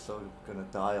 dude, you're so gonna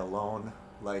die alone,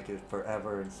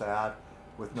 forever and sad,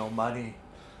 with no money.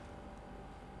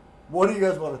 What do you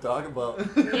guys want to talk about?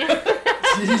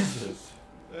 Jesus.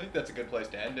 I think that's a good place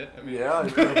to end it. I mean,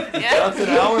 that's an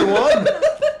hour one.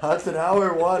 That's an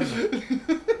hour one.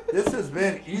 This has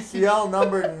been ECL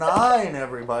number 9,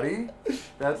 everybody.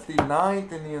 That's the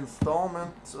 9th in the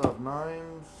installment of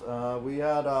 9s. We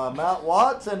had Matt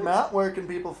Watson. Matt, where can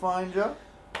people find you?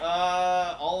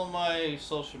 All of my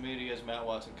social media is Matt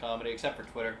Watson Comedy, except for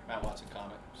Twitter, Matt Watson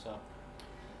Comic. So.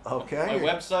 Okay. My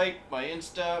website, my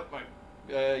Insta, my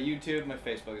YouTube, my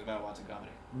Facebook is Matt Watson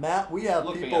Comedy. Matt, we have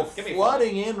people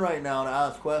flooding in right now to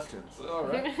ask questions. All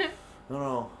right. I don't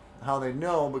know how they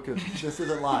know because this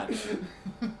isn't live.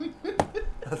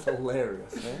 That's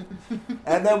hilarious, man.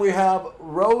 And then we have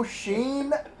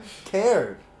Roisin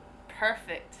Cared.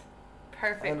 Perfect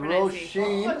and pronunciation.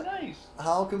 Roisin, nice.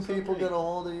 How can people get a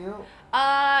hold of you?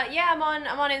 Yeah, I'm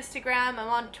on Instagram. I'm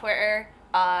on Twitter.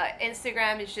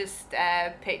 Instagram is just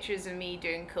pictures of me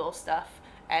doing cool stuff.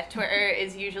 Twitter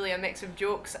is usually a mix of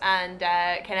jokes and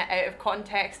kind of out of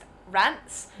context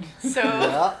rants. So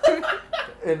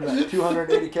in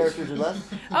 280 characters or less.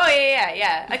 Oh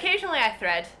yeah. Occasionally I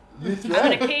thread. You thread?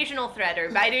 I'm an occasional threader,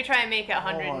 but I do try and make it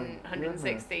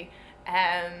 160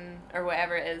 or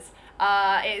whatever it is.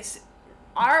 It's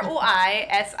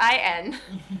Roisin.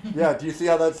 Yeah, do you see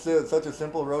how that's such a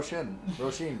simple Roisin? Yeah,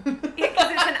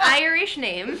 because it's an Irish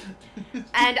name,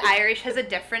 and Irish has a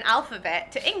different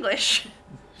alphabet to English.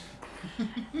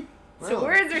 So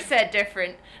words are said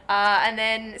different. And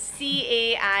then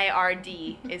Caird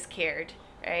is cared.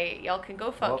 Right? Y'all can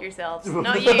go fuck yourselves.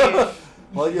 Not you.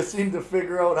 Well, you seem to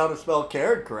figure out how to spell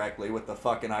cared correctly with the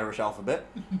fucking Irish alphabet.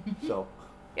 So.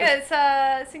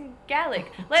 Yeah, it's in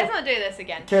Gaelic. Let's not do this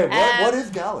again. Okay, what is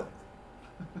Gaelic?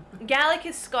 Gaelic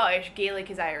is Scottish,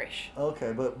 Gaelic is Irish.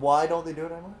 Okay, but why don't they do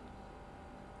it anymore?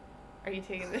 Are you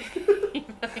taking this?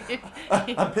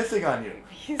 I'm pissing on you.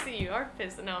 You see, you are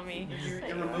pissing on me.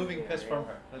 You're removing piss from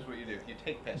her. That's what you do. You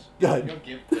take piss. Yeah. You don't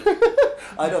give piss.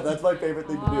 I know, that's my favorite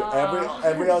thing to do.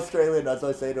 Every Australian, that's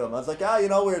what I say to them. I was like,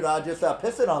 we're just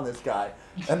pissing on this guy.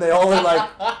 And they all are like,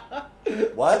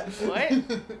 what? What?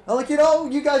 I'm like,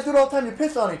 you guys do it all the time. You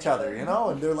piss on each other,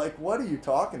 And they're like, what are you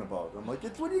talking about? I'm like,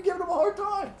 it's when you're giving them a hard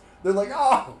time. They're like,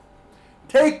 oh.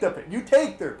 take you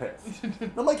take their piss.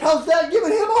 I'm like, how's that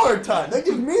giving him a hard time? That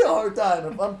gives me a hard time.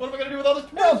 If I'm, What am I gonna do with all this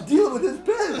piss? I'm dealing with his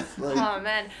piss. Like, Oh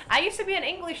man, I used to be an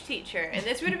English teacher, and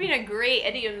this would have been a great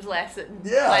idioms lesson.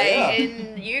 Yeah, like yeah.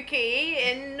 in UK,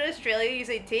 in Australia, you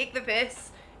say take the piss.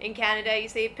 In Canada, you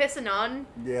say pissing on.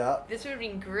 yeah, This would have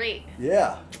been great.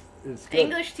 yeah. It's good.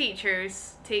 English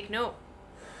teachers, take note.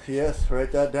 Yes,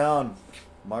 write that down.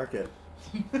 Mark it.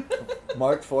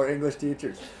 Marked for English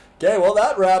teachers. Okay, well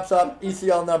that wraps up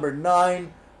ECL number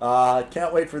 9.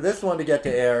 Can't wait for this one to get to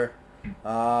air.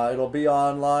 It'll be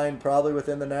online probably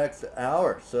within the next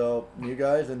hour. So you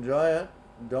guys enjoy it.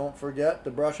 Don't forget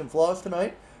to brush and floss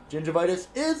tonight. Gingivitis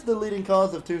is the leading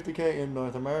cause of tooth decay in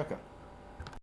North America.